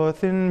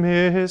forth in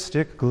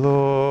mystic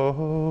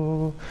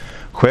glow,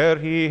 where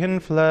he in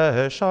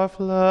flesh our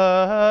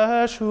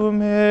flesh who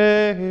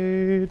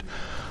made,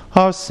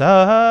 our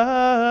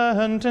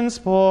sentence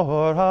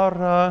for our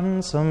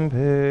ransom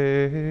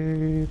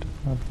paid.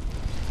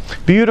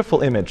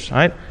 Beautiful image,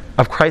 right,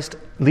 of Christ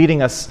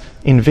leading us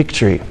in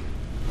victory.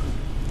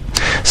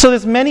 So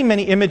there's many,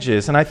 many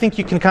images, and I think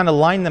you can kind of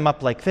line them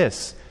up like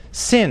this.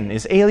 Sin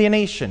is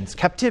alienation, it's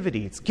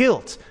captivity, it's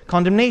guilt,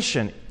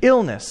 condemnation,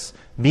 illness,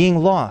 being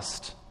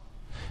lost.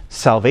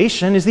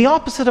 Salvation is the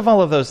opposite of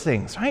all of those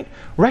things, right?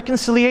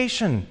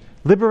 Reconciliation,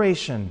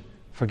 liberation,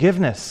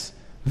 forgiveness,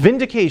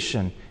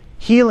 vindication,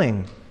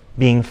 healing,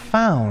 being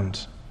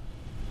found.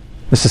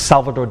 This is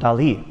Salvador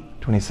Dali,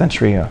 20th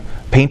century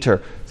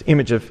painter.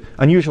 It's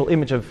unusual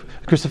image of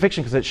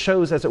crucifixion because it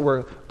shows, as it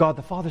were, God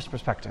the Father's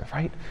perspective,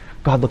 right?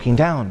 God looking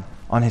down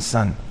on his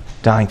Son,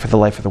 dying for the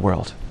life of the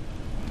world.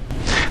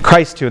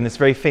 Christ, too, in this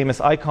very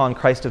famous icon,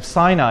 Christ of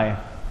Sinai.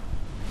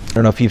 I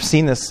don't know if you've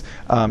seen this.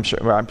 I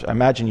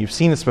imagine you've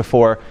seen this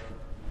before.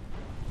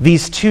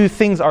 These two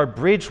things are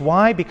bridged.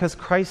 Why? Because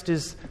Christ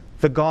is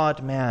the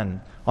God-man.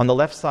 On the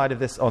left side of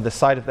this, on the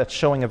side of that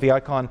showing of the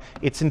icon,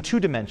 it's in 2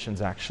 dimensions,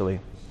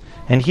 actually.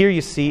 And here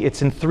you see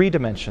it's in 3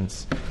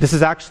 dimensions. This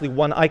is actually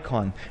one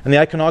icon. And the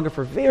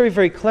iconographer very,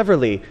 very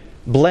cleverly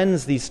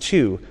blends these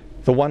two.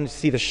 The one, you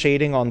see the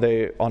shading on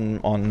the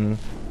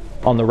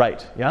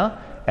right, yeah?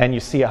 And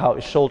you see how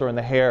his shoulder and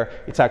the hair,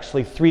 it's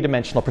actually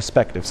 3-dimensional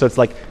perspective. So it's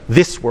like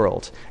this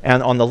world.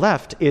 And on the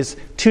left is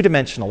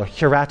 2-dimensional or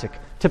hieratic,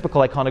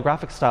 typical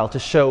iconographic style to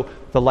show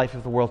the life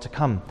of the world to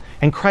come.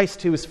 And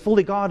Christ, who is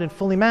fully God and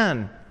fully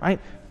man, right,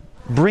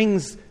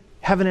 brings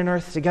heaven and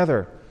earth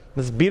together.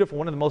 This is beautiful,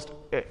 one of the most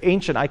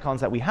ancient icons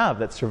that we have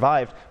that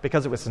survived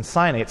because it was in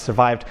Sinai. It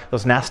survived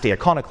those nasty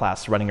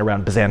iconoclasts running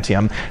around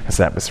Byzantium.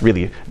 So that was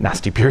really a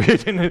nasty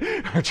period in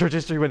our church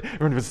history when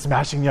everyone was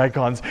smashing the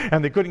icons,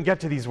 and they couldn't get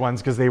to these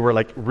ones because they were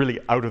like really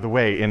out of the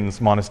way in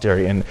this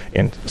monastery in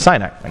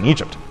Sinai, in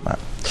Egypt.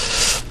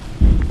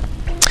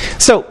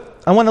 So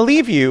I want to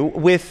leave you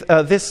with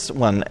this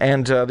one,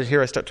 and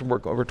here I start to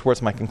work over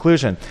towards my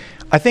conclusion.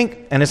 I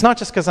think, and it's not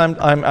just because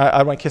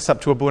I want to kiss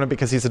up to Abuna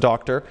because he's a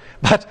doctor,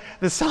 but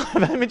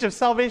the image of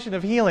salvation,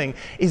 of healing,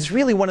 is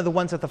really one of the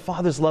ones that the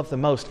fathers love the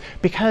most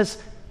because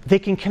they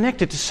can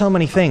connect it to so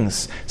many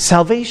things.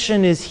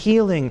 Salvation is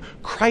healing.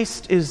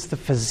 Christ is the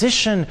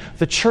physician.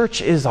 The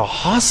church is a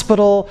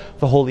hospital.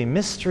 The holy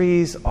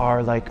mysteries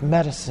are like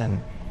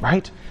medicine,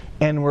 right?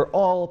 And we're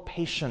all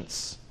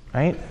patients,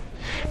 right?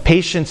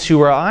 Patients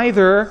who are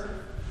either,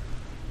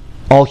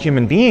 all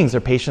human beings are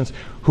patients,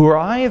 who are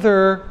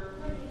either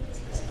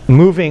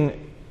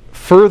moving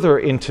further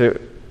into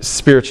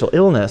spiritual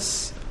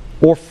illness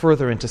or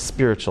further into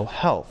spiritual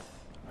health,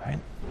 right?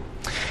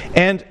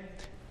 And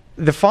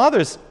the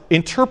fathers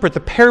interpret the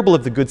parable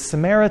of the Good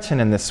Samaritan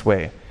in this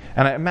way.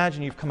 And I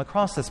imagine you've come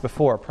across this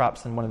before,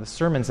 perhaps in one of the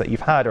sermons that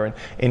you've had, or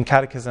in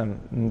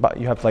catechism, but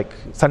you have like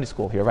Sunday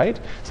school here, right?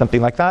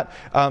 Something like that.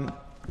 And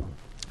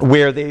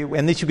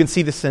this, you can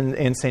see this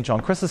in St.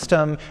 John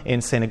Chrysostom,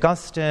 in St.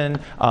 Augustine,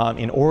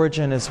 in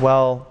Origen as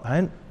well,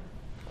 right?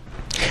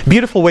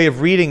 Beautiful way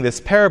of reading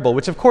this parable,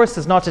 which of course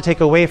is not to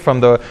take away from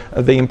the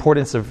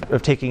importance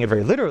of taking it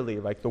very literally,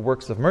 like the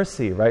works of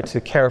mercy, right?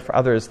 To care for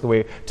others, the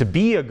way to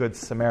be a good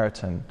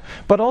Samaritan.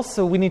 But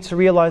also we need to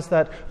realize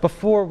that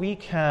before we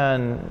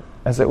can,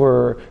 as it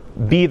were,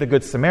 be the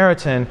good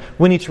Samaritan,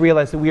 we need to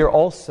realize that we are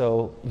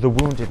also the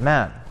wounded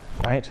man,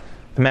 right?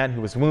 The man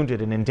who was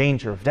wounded and in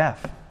danger of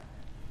death.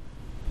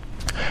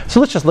 So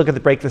let's just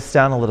break this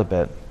down a little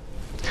bit.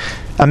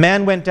 A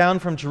man went down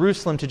from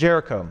Jerusalem to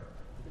Jericho.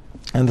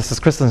 And this is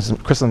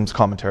Chrysostom's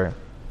commentary.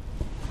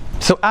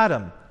 So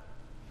Adam,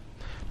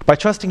 by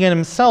trusting in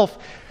himself,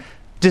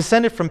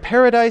 descended from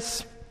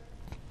paradise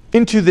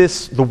into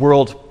the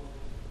world,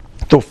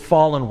 the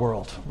fallen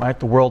world, right?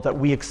 The world that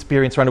we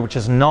experience around it, which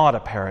is not a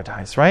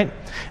paradise, right?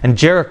 And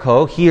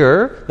Jericho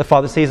here, the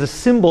Father says, is a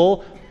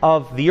symbol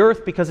of the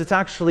earth because it's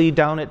actually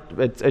down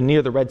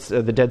near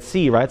the Dead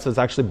Sea, right? So it's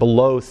actually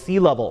below sea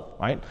level,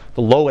 right?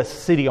 The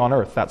lowest city on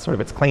earth. That's sort of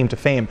its claim to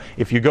fame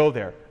if you go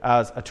there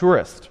as a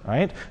tourist,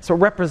 right? So it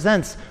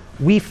represents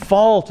we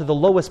fall to the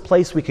lowest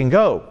place we can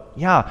go.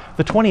 Yeah,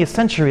 the 20th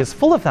century is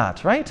full of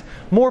that, right?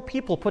 More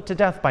people put to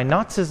death by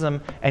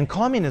Nazism and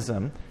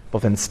communism,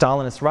 both in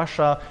Stalinist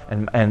Russia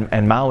and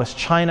Maoist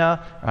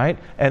China, right?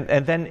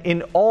 And then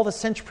in all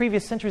the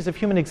previous centuries of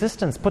human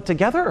existence put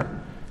together.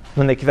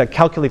 When they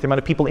calculate the amount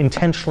of people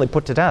intentionally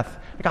put to death,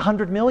 like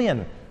 100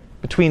 million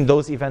between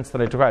those events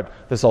that I described.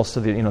 There's also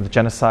the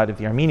genocide of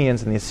the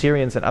Armenians and the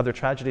Assyrians and other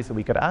tragedies that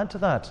we could add to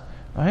that,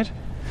 right?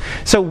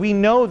 So we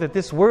know that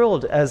this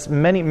world, as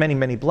many, many,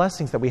 many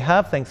blessings that we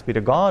have, thanks be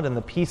to God, and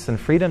the peace and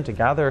freedom to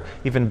gather,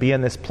 even be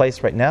in this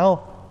place right now,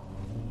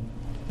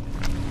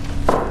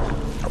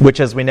 which,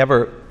 as we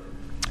never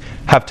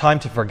have time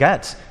to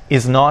forget,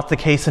 is not the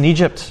case in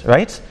Egypt,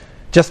 right?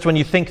 Just when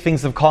you think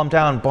things have calmed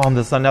down, boom,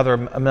 there's another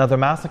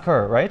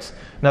massacre, right?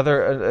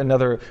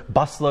 Another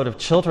busload of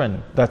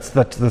children that's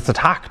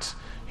attacked.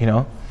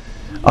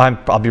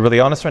 I'll be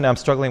really honest right now. I'm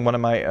struggling. One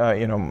of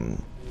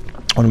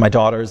my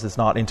daughters is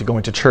not into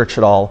going to church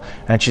at all,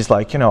 and she's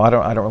like, I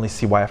don't really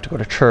see why I have to go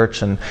to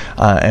church, and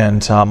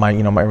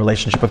my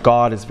relationship with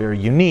God is very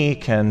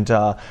unique. And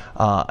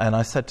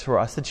I said to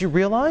her, do you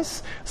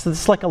realize? So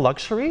this is like a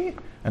luxury.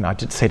 And I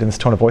did say it in this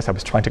tone of voice. I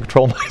was trying to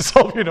control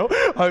myself,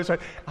 I was like,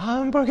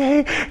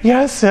 okay,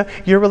 yes,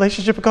 your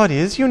relationship with God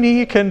is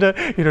unique, and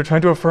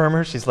trying to affirm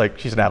her. She's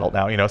an adult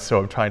now, so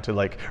I'm trying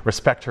to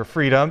respect her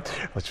freedom,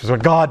 which is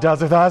what God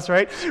does with us,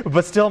 right?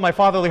 But still, my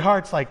fatherly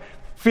heart's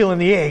feeling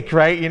the ache,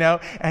 right?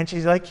 And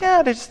she's like,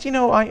 yeah, just,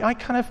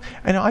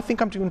 I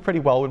think I'm doing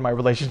pretty well with my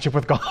relationship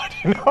with God,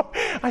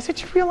 I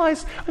said, you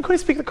realize I'm going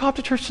to speak at the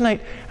Coptic church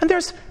tonight, and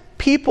there's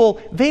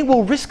people, they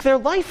will risk their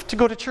life to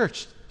go to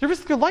church. They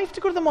risk their life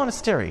to go to the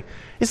monastery.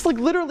 It's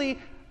literally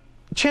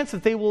a chance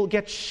that they will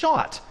get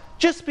shot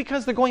just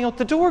because they're going out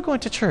the door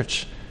going to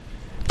church.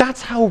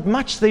 That's how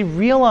much they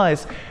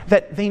realize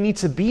that they need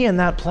to be in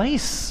that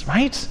place,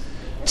 right?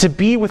 To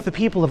be with the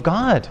people of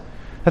God.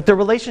 That their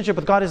relationship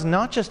with God is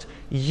not just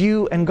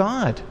you and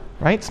God,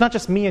 right? It's not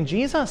just me and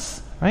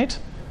Jesus, right?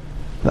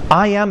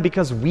 I am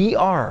because we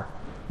are.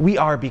 We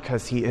are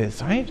because He is,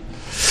 right?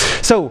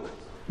 So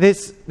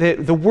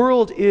the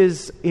world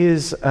is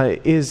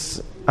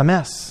a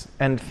mess,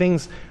 and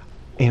things,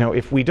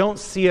 if we don't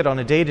see it on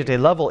a day-to-day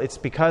level, it's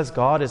because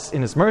God is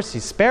in His mercy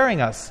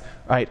sparing us,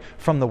 right,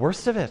 from the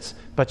worst of it.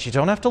 But you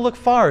don't have to look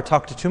far or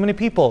talk to too many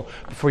people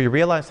before you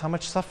realize how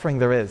much suffering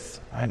there is,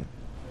 right?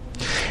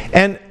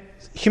 And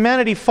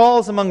humanity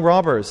falls among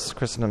robbers,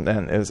 Chrysostom,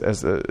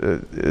 as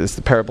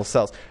the parable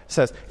says.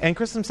 And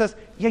Chrysostom says,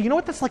 yeah, you know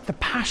what? That's like the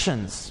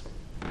passions.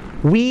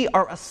 We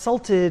are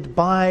assaulted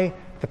by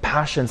the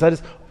passions. That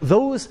is,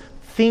 those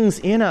things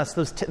in us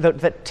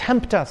that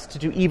tempt us to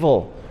do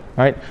evil,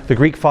 right? The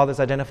Greek fathers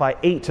identify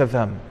 8 of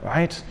them,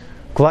 right?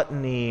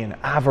 Gluttony and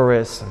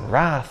avarice and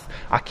wrath,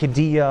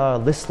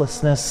 acedia,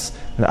 listlessness,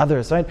 and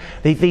others, right?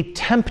 They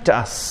tempt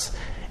us.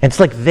 And it's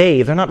like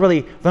they're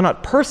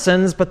not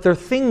persons, but they're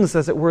things,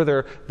 as it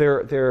were.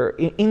 They're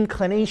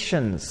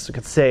inclinations, you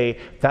could say,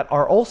 that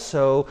are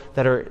sort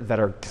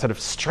of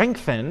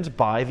strengthened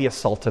by the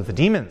assault of the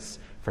demons,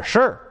 for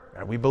sure.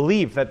 We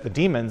believe that the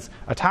demons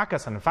attack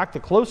us, and in fact, the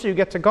closer you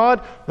get to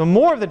God, the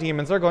more of the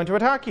demons are going to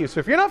attack you.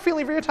 So if you're not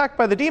feeling very attacked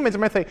by the demons, you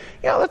might think,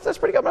 yeah, that's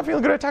pretty good, I'm not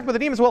feeling good attacked by the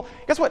demons. Well,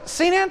 guess what?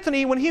 St.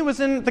 Anthony, when he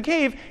was in the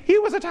cave, he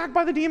was attacked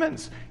by the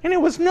demons. And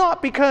it was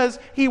not because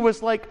he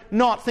was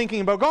not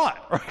thinking about God.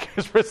 Right?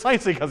 It's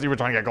precisely because he was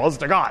trying to get close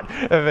to God.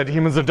 The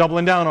demons are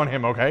doubling down on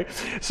him, okay?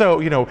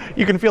 So,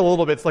 you can feel a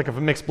little bit, it's like a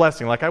mixed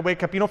blessing. Like I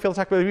wake up, you don't feel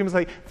attacked by the demons,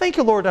 like, thank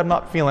you, Lord, I'm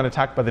not feeling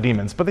attacked by the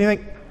demons. But then you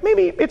think,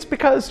 maybe it's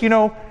because,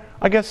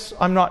 I guess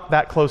I'm not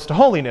that close to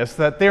holiness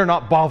that they're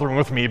not bothering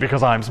with me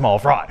because I'm small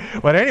fry.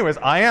 But anyways,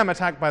 I am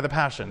attacked by the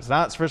passions,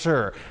 that's for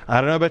sure.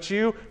 I don't know about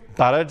you,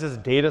 but a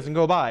day doesn't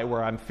go by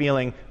where I'm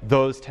feeling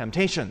those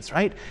temptations,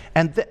 right?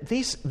 And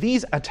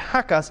these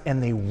attack us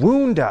and they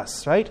wound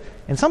us, right?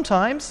 And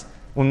sometimes,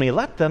 when we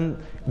let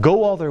them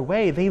go all their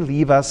way, they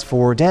leave us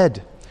for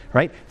dead,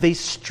 right? They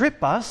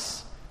strip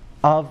us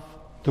of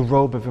the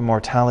robe of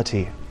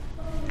immortality.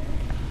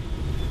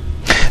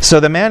 So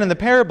the man in the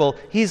parable,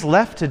 he's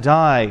left to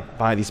die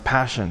by these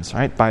passions,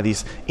 right? By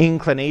these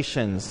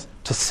inclinations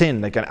to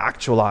sin that get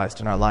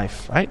actualized in our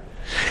life, right?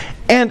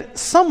 And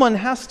someone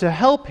has to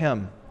help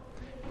him.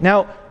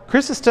 Now,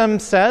 Chrysostom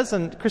says,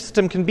 and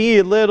Chrysostom can be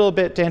a little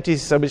bit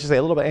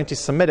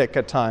anti-Semitic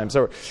at times,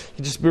 or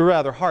he just be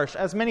rather harsh,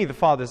 as many of the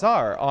fathers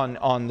are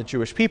on the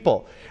Jewish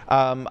people.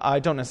 I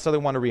don't necessarily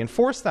want to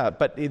reinforce that,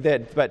 but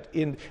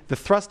in the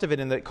thrust of it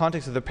in the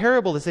context of the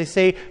parable is they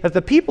say that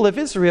the people of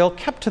Israel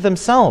kept to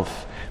themselves.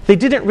 They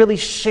didn't really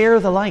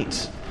share the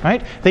light,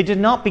 right? They did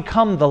not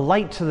become the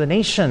light to the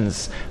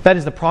nations. That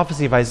is the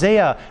prophecy of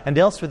Isaiah and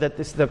elsewhere that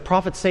the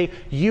prophets say,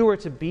 you are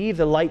to be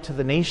the light to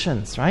the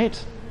nations,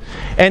 right?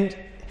 And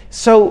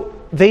so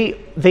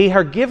they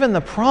are given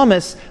the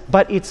promise,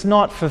 but it's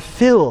not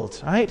fulfilled,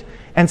 right?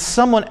 And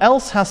someone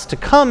else has to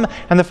come,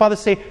 and the fathers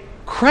say,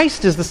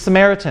 Christ is the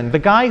Samaritan, the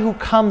guy who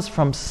comes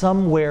from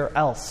somewhere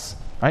else,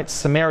 right?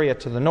 Samaria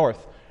to the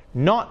north,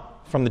 not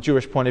from the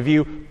Jewish point of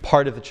view,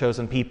 part of the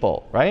chosen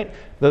people, right?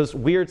 Those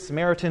weird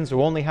Samaritans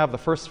who only have the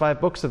first 5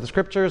 books of the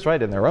Scriptures,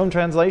 right, in their own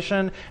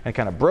translation, and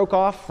kind of broke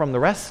off from the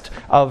rest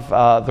of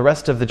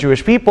the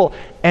Jewish people.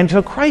 And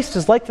so Christ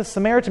is like the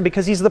Samaritan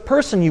because he's the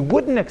person you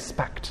wouldn't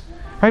expect,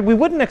 right? We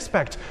wouldn't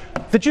expect.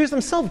 The Jews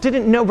themselves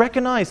didn't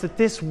recognize that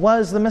this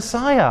was the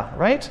Messiah,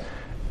 right?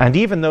 And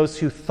even those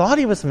who thought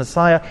he was the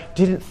Messiah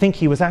didn't think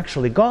he was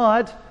actually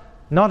God,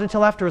 not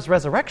until after his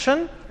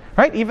resurrection.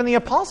 Right? Even the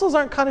apostles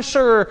aren't kind of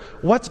sure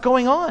what's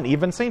going on.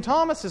 Even St.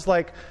 Thomas is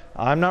like,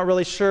 I'm not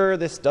really sure,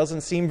 this doesn't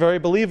seem very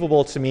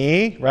believable to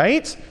me,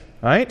 right?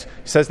 Right?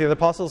 He says to the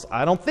apostles,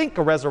 I don't think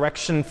a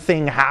resurrection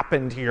thing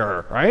happened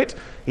here, right?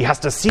 He has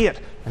to see it.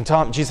 And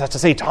Jesus has to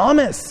say,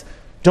 Thomas,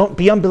 don't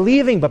be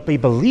unbelieving, but be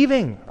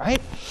believing, right?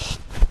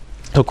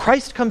 So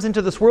Christ comes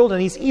into this world and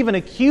he's even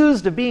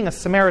accused of being a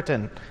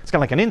Samaritan. It's kind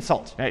of like an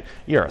insult, right?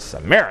 You're a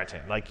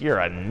Samaritan, like you're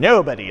a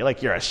nobody,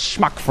 like you're a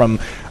schmuck from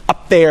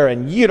up there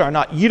and you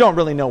don't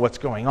really know what's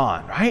going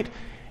on, right?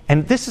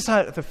 And this is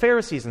how the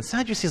Pharisees and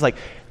Sadducees,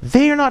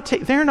 they're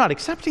not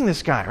accepting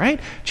this guy, right?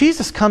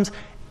 Jesus comes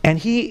and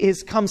he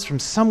comes from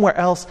somewhere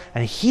else,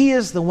 and he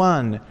is the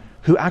one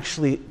who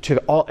actually, to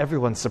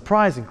everyone's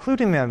surprise,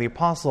 including the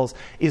apostles,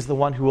 is the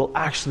one who will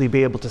actually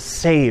be able to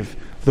save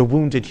the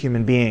wounded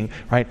human being,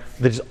 right?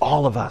 That is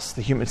all of us,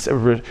 the human,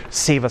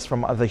 save us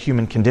from the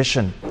human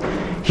condition.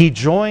 He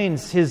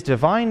joins his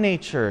divine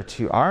nature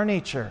to our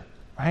nature,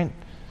 right?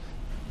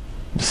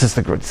 This is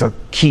the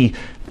key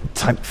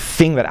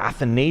thing that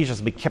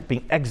Athanasius kept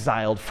being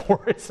exiled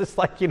for. It's just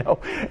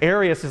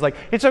Arius is like,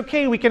 it's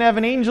okay, we can have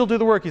an angel do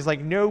the work. He's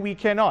like, no, we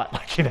cannot.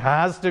 It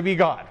has to be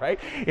God, right?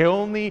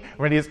 Only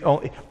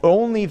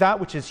that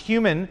which is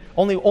human,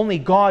 only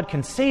God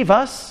can save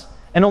us,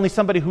 and only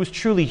somebody who's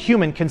truly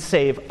human can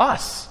save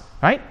us,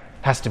 right?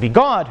 It has to be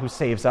God who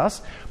saves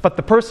us, but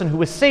the person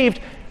who is saved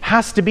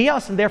has to be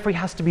us, and therefore he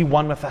has to be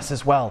one with us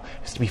as well.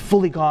 He has to be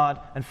fully God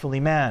and fully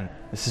man.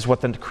 This is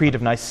what the Creed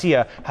of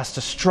Nicaea has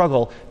to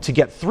struggle to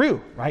get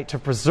through, right? To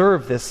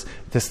preserve this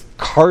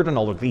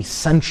cardinal or the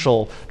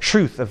essential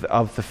truth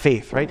of the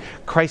faith, right?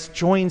 Christ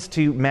joins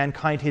to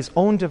mankind his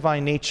own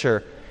divine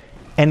nature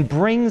and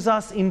brings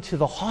us into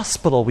the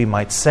hospital, we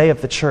might say,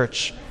 of the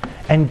church,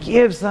 and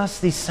gives us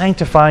these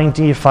sanctifying,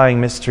 deifying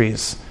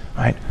mysteries,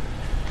 right?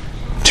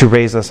 To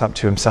raise us up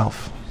to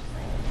himself.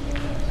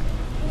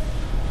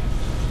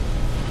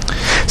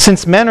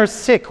 Since men are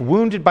sick,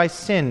 wounded by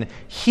sin,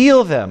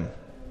 heal them,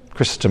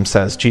 Chrysostom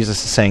says.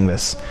 Jesus is saying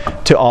this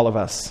to all of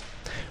us.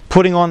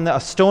 Putting on a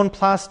stone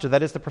plaster,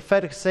 that is the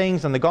prophetic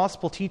sayings and the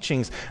gospel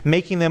teachings,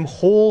 making them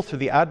whole through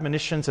the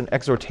admonitions and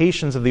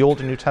exhortations of the Old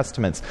and New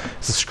Testaments.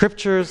 It's the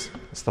Scriptures,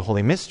 it's the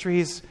Holy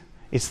Mysteries,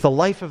 It's the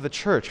life of the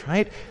church,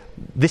 right?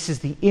 This is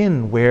the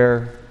inn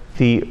where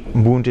the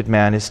wounded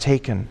man is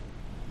taken.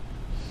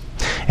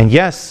 And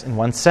yes, in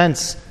one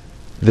sense,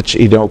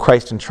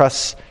 Christ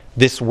entrusts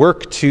this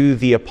work to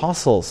the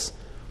apostles,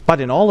 but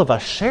in all of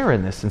us share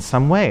in this in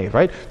some way,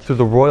 right? Through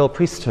the royal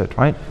priesthood,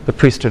 right? The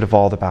priesthood of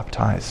all the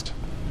baptized.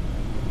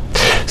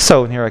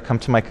 So, and here I come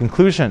to my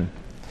conclusion.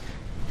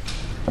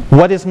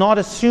 What is not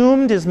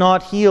assumed is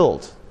not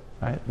healed,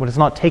 right? What is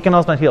not taken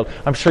on is not healed.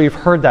 I'm sure you've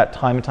heard that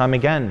time and time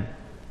again,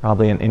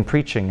 probably in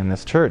preaching in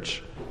this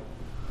church.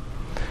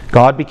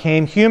 God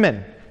became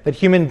human, that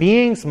human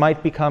beings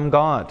might become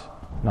God.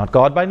 Not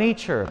God by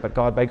nature, but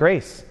God by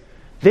grace.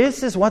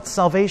 This is what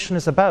salvation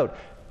is about.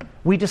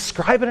 We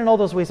describe it in all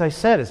those ways I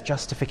said, as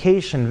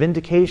justification,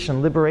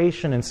 vindication,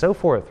 liberation, and so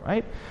forth,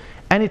 right?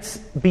 And it's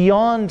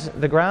beyond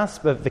the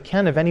grasp of the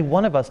ken of any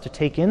one of us to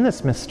take in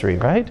this mystery,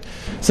 right?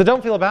 So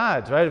don't feel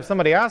bad, right? If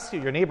somebody asks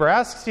you, your neighbor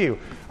asks you,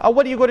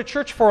 what do you go to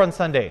church for on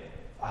Sunday?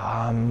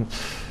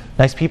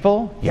 Nice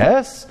people?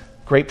 Yes.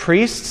 Great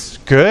priests?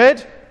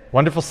 Good.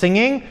 Wonderful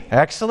singing?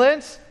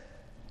 Excellent.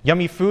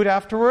 Yummy food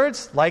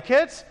afterwards? Like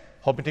it?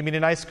 Hoping to meet a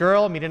nice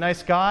girl, meet a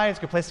nice guy, it's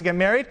a good place to get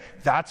married.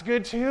 That's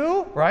good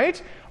too,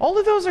 right? All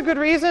of those are good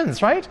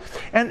reasons, right?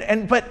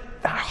 But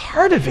the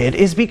heart of it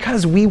is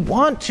because we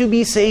want to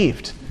be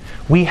saved.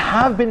 We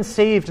have been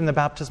saved in the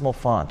baptismal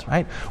font,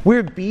 right?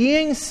 We're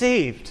being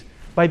saved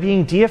by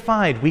being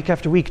deified week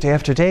after week, day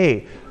after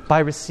day, by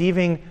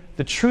receiving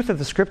the truth of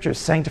the Scriptures,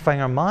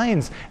 sanctifying our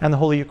minds, and the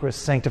Holy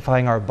Eucharist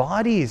sanctifying our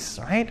bodies,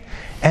 right?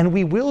 And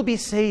we will be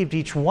saved.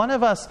 Each one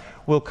of us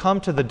will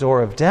come to the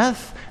door of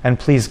death, and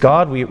please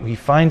God, He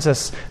finds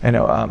us,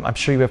 I'm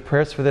sure you have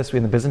prayers for this. We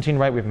in the Byzantine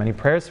Rite, we have many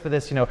prayers for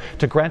this,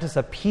 to grant us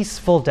a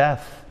peaceful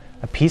death,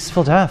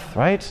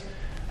 right?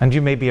 And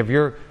you maybe have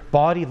your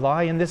body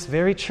lie in this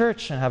very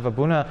church and have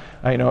Abuna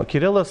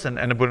Kyrillos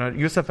and Abuna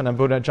Yusuf and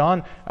Abuna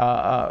John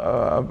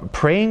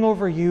praying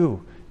over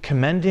you,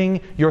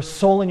 commending your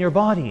soul and your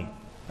body,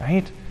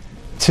 right,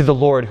 to the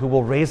Lord who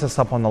will raise us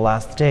up on the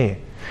last day.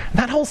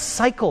 That whole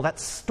cycle, that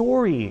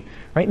story,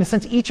 right, in a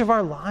sense, each of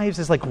our lives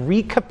is like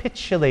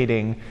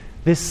recapitulating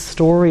this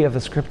story of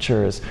the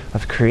Scriptures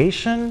of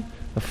creation,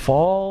 the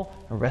fall,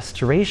 the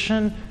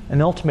restoration,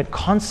 and ultimate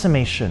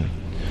consummation.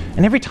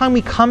 And every time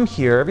we come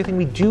here, everything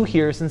we do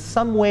here is in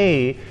some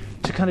way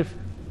to kind of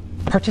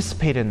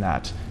participate in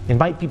that. It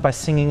might be by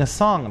singing a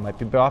song. It might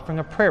be by offering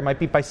a prayer. It might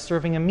be by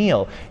serving a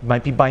meal. It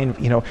might be by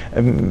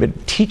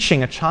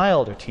teaching a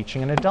child or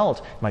teaching an adult.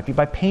 It might be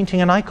by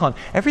painting an icon.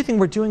 Everything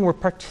we're doing, we're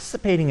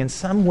participating in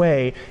some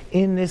way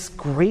in this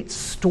great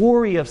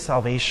story of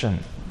salvation.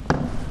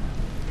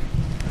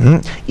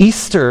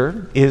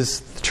 Easter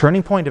is the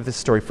turning point of this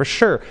story for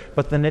sure,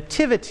 but the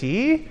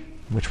Nativity,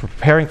 which we're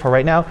preparing for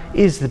right now,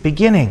 is the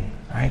beginning,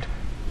 right?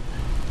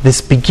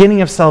 This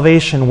beginning of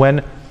salvation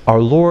when our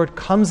Lord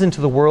comes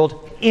into the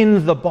world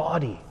in the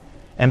body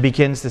and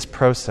begins this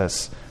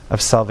process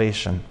of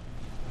salvation.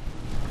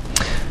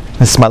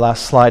 This is my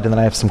last slide, and then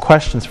I have some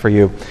questions for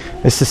you.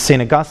 This is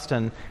St.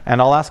 Augustine, and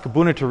I'll ask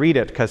Abuna to read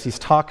it because he's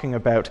talking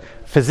about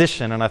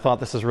physician, and I thought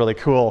this is really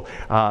cool.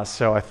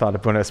 So I thought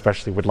Abuna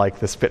especially would like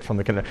this bit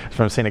from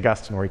St.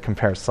 Augustine where he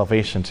compares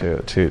salvation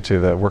to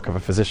the work of a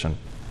physician.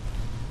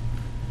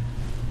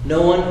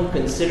 No one who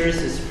considers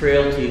his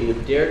frailty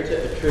would dare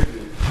to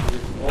attribute to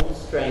his own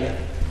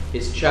strength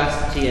his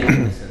chastity and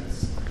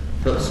innocence,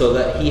 so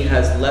that he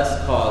has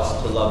less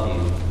cause to love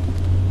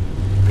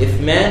you. If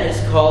man is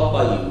called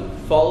by you,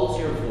 follows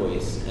your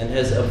voice, and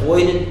has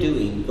avoided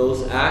doing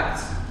those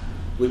acts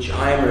which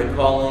I am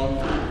recalling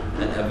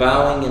and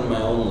avowing in my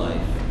own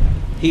life,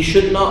 he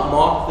should not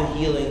mock the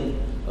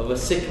healing of a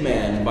sick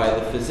man by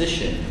the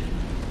physician,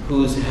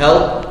 whose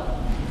help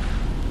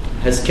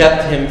has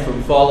kept him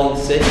from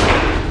falling sick,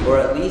 or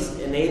at least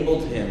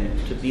enabled him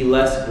to be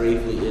less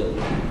gravely ill.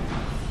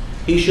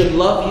 He should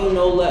love you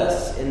no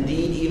less,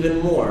 indeed even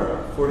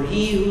more, for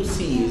he who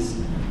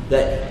sees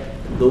that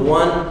the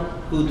one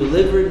who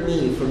delivered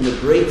me from the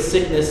great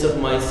sickness of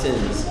my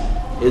sins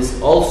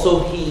is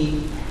also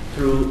he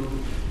through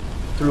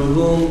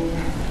whom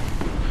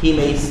he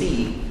may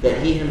see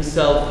that he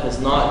himself has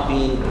not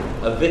been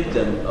a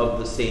victim of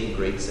the same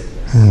great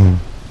sickness.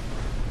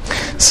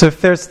 So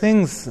if there's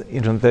things,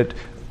 that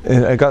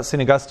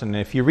St. Augustine,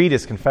 if you read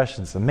his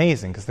confession, it's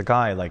amazing, because the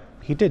guy,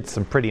 he did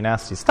some pretty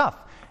nasty stuff.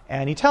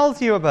 And he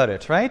tells you about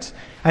it, right?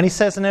 And he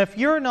says, and if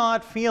you're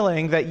not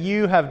feeling that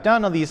you have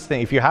done all these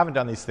things, if you haven't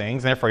done these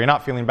things, and therefore you're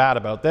not feeling bad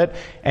about that,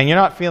 and you're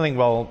not feeling,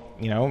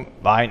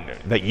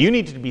 that you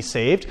need to be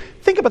saved,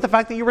 think about the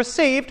fact that you were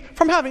saved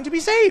from having to be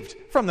saved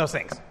from those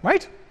things,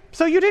 right?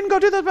 So you didn't go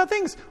do those bad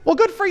things. Well,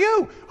 good for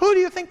you. Who do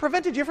you think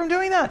prevented you from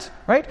doing that,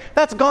 right?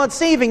 That's God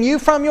saving you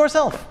from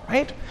yourself,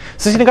 right?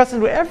 So St.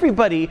 Augustine,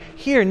 everybody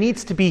here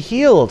needs to be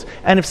healed.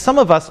 And if some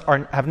of us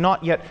have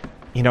not yet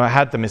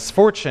had the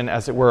misfortune,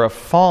 as it were, of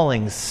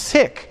falling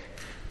sick,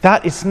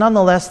 that is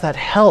nonetheless that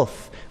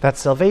health, that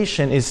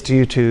salvation is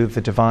due to the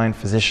divine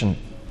physician.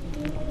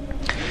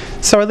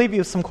 So I leave you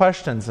with some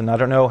questions, and I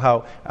don't know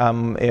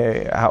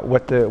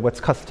what's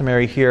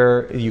customary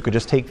here. You could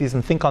just take these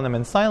and think on them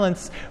in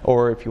silence,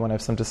 or if you want to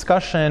have some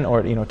discussion,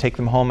 or take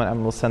them home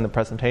and we'll send the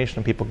presentation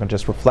and people can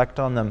just reflect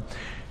on them.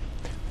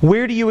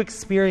 Where do you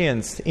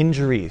experience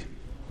injury,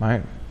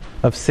 right,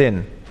 of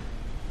sin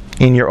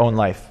in your own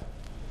life?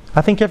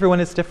 I think everyone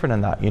is different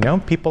in that.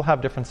 People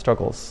have different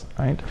struggles,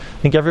 right?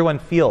 I think everyone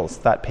feels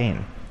that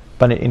pain,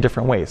 but in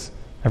different ways.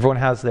 Everyone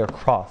has their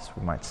cross,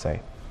 we might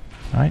say,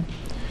 right?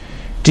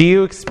 Do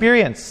you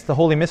experience the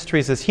holy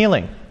mysteries as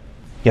healing?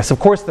 Yes, of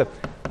course, the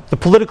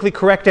politically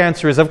correct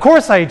answer is, of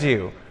course I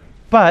do.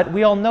 But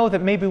we all know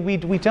that maybe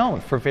we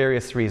don't for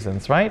various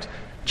reasons, right?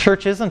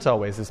 Church isn't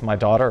always, as my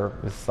daughter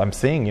I'm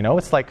seeing,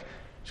 it's like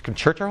she's been in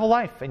church her whole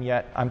life, and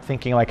yet I'm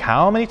thinking, like,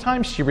 how many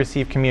times she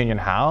received communion?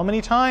 How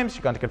many times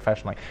she gone to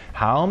confession? Like,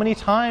 how many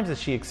times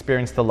has she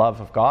experienced the love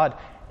of God?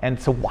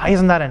 And so why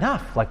isn't that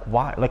enough? Like,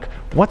 why? Like,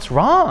 what's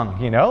wrong?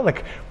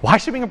 Like, why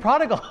is she being a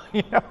prodigal?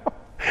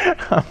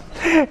 I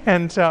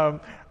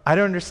don't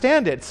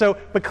understand it. So,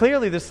 but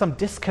clearly there's some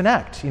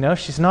disconnect.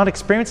 She's not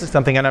experiencing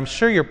something, and I'm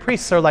sure your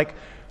priests are like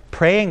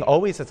praying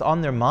always. It's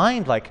on their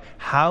mind. Like,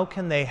 how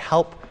can they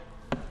help?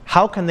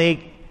 How can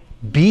they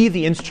be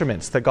the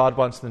instruments that God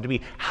wants them to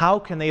be? How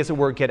can they, as it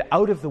were, get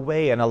out of the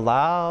way and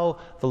allow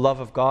the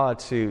love of God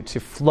to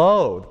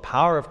flow, the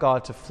power of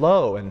God to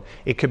flow? And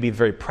it could be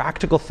very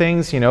practical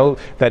things,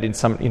 that in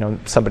some,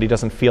 somebody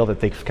doesn't feel that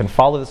they can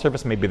follow the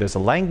service. Maybe there's a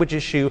language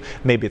issue,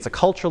 maybe it's a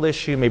cultural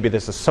issue, maybe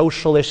there's a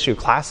social issue,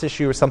 class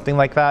issue, or something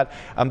like that.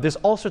 There's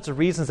all sorts of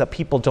reasons that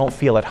people don't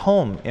feel at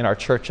home in our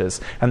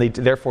churches, and they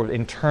therefore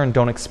in turn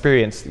don't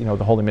experience, the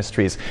holy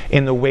mysteries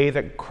in the way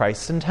that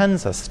Christ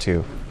intends us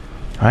to,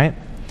 right?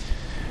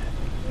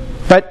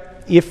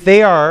 But if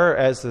they are,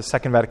 as the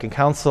Second Vatican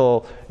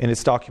Council in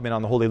its document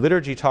on the Holy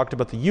Liturgy talked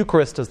about the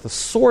Eucharist as the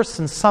source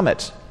and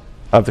summit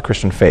of the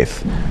Christian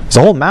faith. There's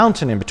a whole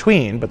mountain in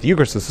between, but the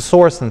Eucharist is the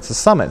source and it's the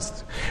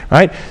summit,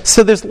 right?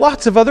 So there's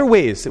lots of other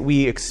ways that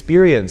we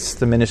experience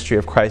the ministry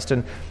of Christ,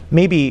 and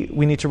maybe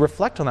we need to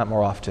reflect on that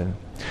more often.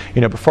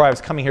 Before I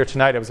was coming here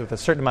tonight, I was with a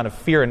certain amount of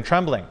fear and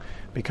trembling,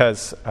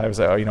 because I was,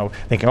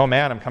 thinking, oh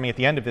man, I'm coming at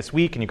the end of this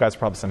week, and you guys are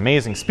probably some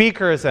amazing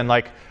speakers,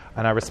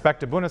 and I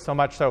respect Abuna so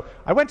much, so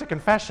I went to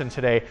confession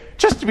today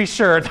just to be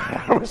sure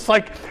that I was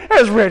like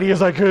as ready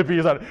as I could be.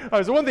 I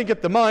was one thing,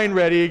 get the mind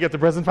ready, get the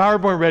present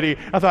PowerPoint ready.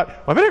 I thought,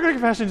 well, I better go to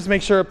confession, just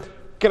make sure,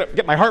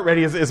 get my heart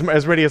ready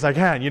as ready as I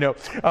can,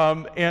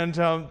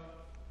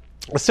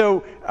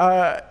 So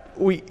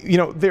we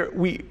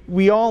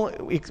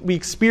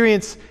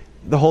experience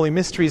the holy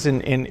mysteries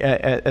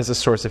as a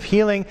source of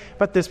healing,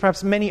 but there's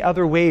perhaps many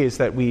other ways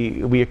that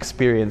we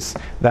experience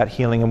that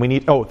healing, and we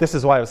need. Oh, this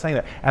is why I was saying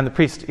that. And the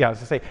priest, I was going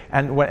to say,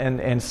 and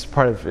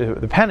part of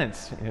the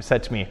penance,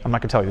 said to me, I'm not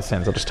going to tell you the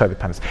sins, I'll just tell you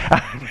the penance.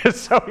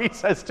 So he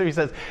says,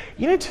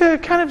 you need to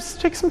kind of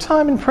take some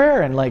time in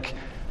prayer and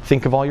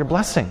think of all your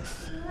blessings.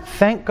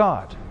 Thank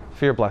God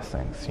for your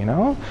blessings.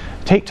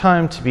 Take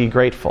time to be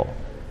grateful.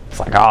 It's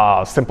like,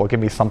 simple,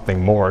 give me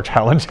something more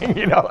challenging,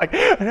 No,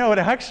 but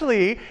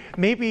actually,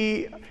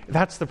 maybe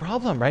that's the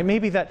problem, right?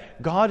 Maybe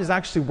that God is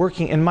actually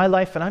working in my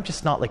life and I'm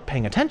just not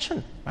paying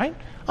attention, right?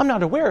 I'm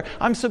not aware.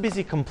 I'm so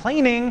busy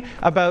complaining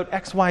about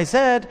X, Y, Z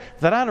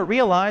that I don't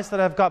realize that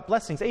I've got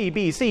blessings A,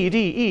 B, C,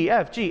 D, E,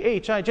 F, G,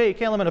 H, I, J,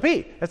 K, L, M, N, O,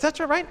 P,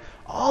 etc., right?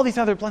 All these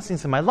other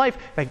blessings in my life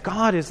that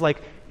God is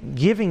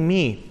giving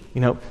me,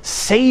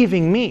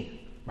 saving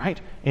me, right?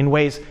 In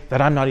ways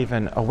that I'm not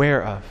even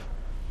aware of.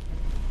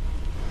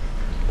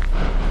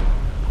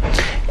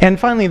 And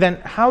finally, then,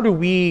 how do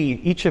we,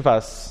 each of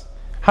us,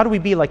 how do we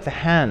be like the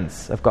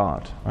hands of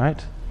God,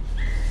 right?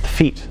 The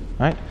feet,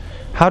 right?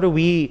 How do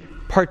we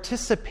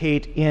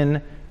participate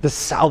in the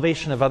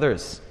salvation of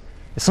others?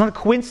 It's not a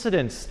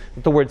coincidence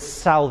that the word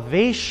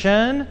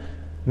salvation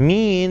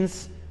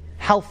means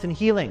health and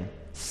healing.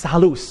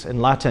 Salus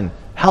in Latin,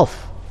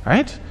 health,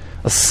 right?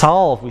 A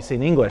salve, we say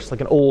in English,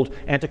 like an old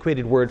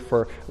antiquated word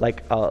for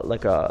like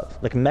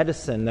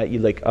medicine that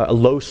you a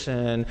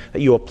lotion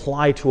that you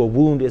apply to a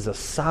wound is a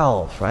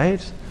salve,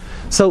 right?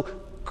 So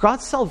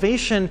God's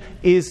salvation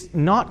is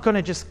not going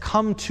to just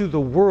come to the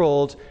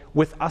world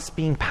with us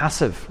being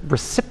passive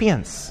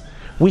recipients.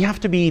 We have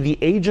to be the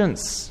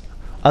agents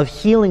of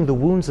healing the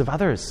wounds of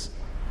others.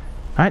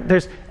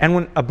 Right? And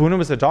when Abuna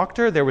was a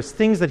doctor, there was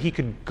things that he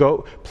could go,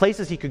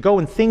 places he could go,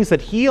 and things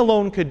that he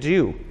alone could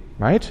do,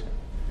 right?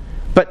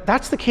 But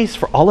that's the case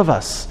for all of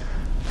us.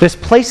 There's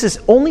places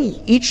only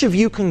each of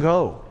you can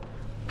go.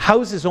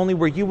 Houses only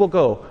where you will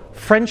go.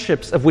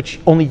 Friendships of which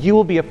only you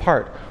will be a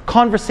part.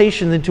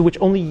 Conversations into which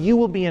only you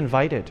will be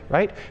invited,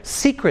 right?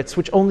 Secrets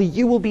which only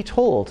you will be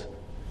told.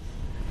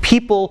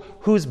 People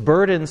whose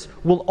burdens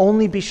will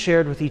only be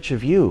shared with each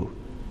of you.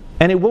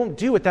 And it won't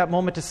do at that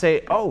moment to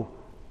say, oh,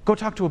 go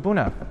talk to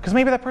Abuna. Because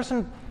maybe that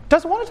person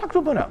doesn't want to talk to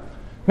Abuna.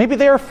 Maybe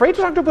they're afraid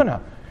to talk to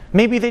Abuna.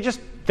 Maybe they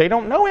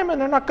don't know him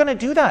and they're not going to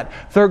do that.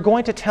 They're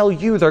going to tell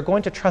you, they're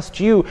going to trust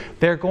you,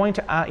 they're going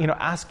to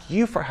ask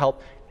you for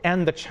help.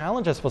 And the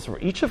challenge, I suppose, for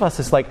each of us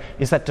is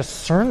that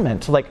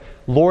discernment. Like,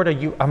 Lord, are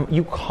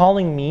you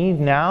calling me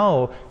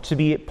now to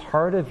be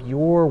part of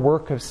your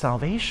work of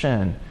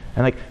salvation?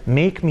 And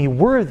make me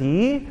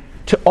worthy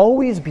to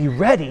always be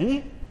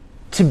ready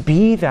to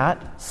be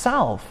that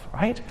salve,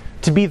 right?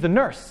 To be the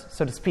nurse,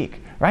 so to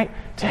speak, right?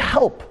 To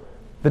help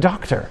the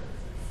doctor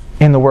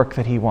in the work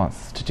that he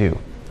wants to do.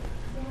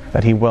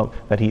 That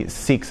he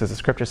seeks, as the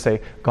scriptures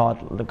say,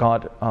 God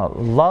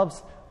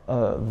loves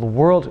the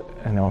world,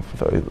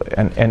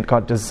 and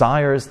God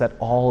desires that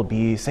all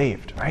be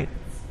saved, right?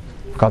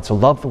 God so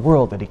loved the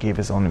world that he gave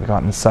his only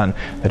begotten Son,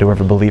 that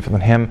whoever believeth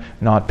in him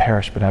not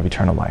perish but have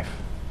eternal life.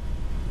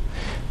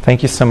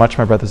 Thank you so much,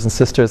 my brothers and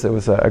sisters. It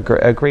was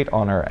a great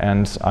honor,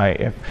 and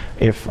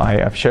if I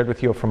have shared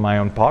with you from my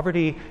own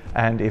poverty,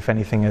 and if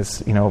anything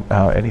is,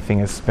 anything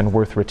has been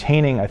worth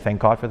retaining, I thank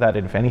God for that.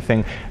 And if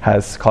anything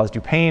has caused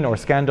you pain or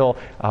scandal,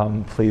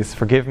 please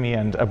forgive me,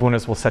 and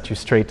Abunas will set you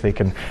straight. They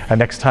can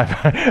next time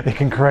they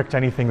can correct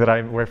anything that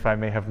if I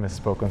may have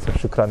misspoken. So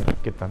shukran,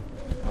 Gittan.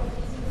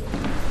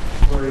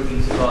 Glory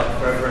be to God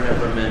forever and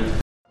ever.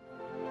 Amen.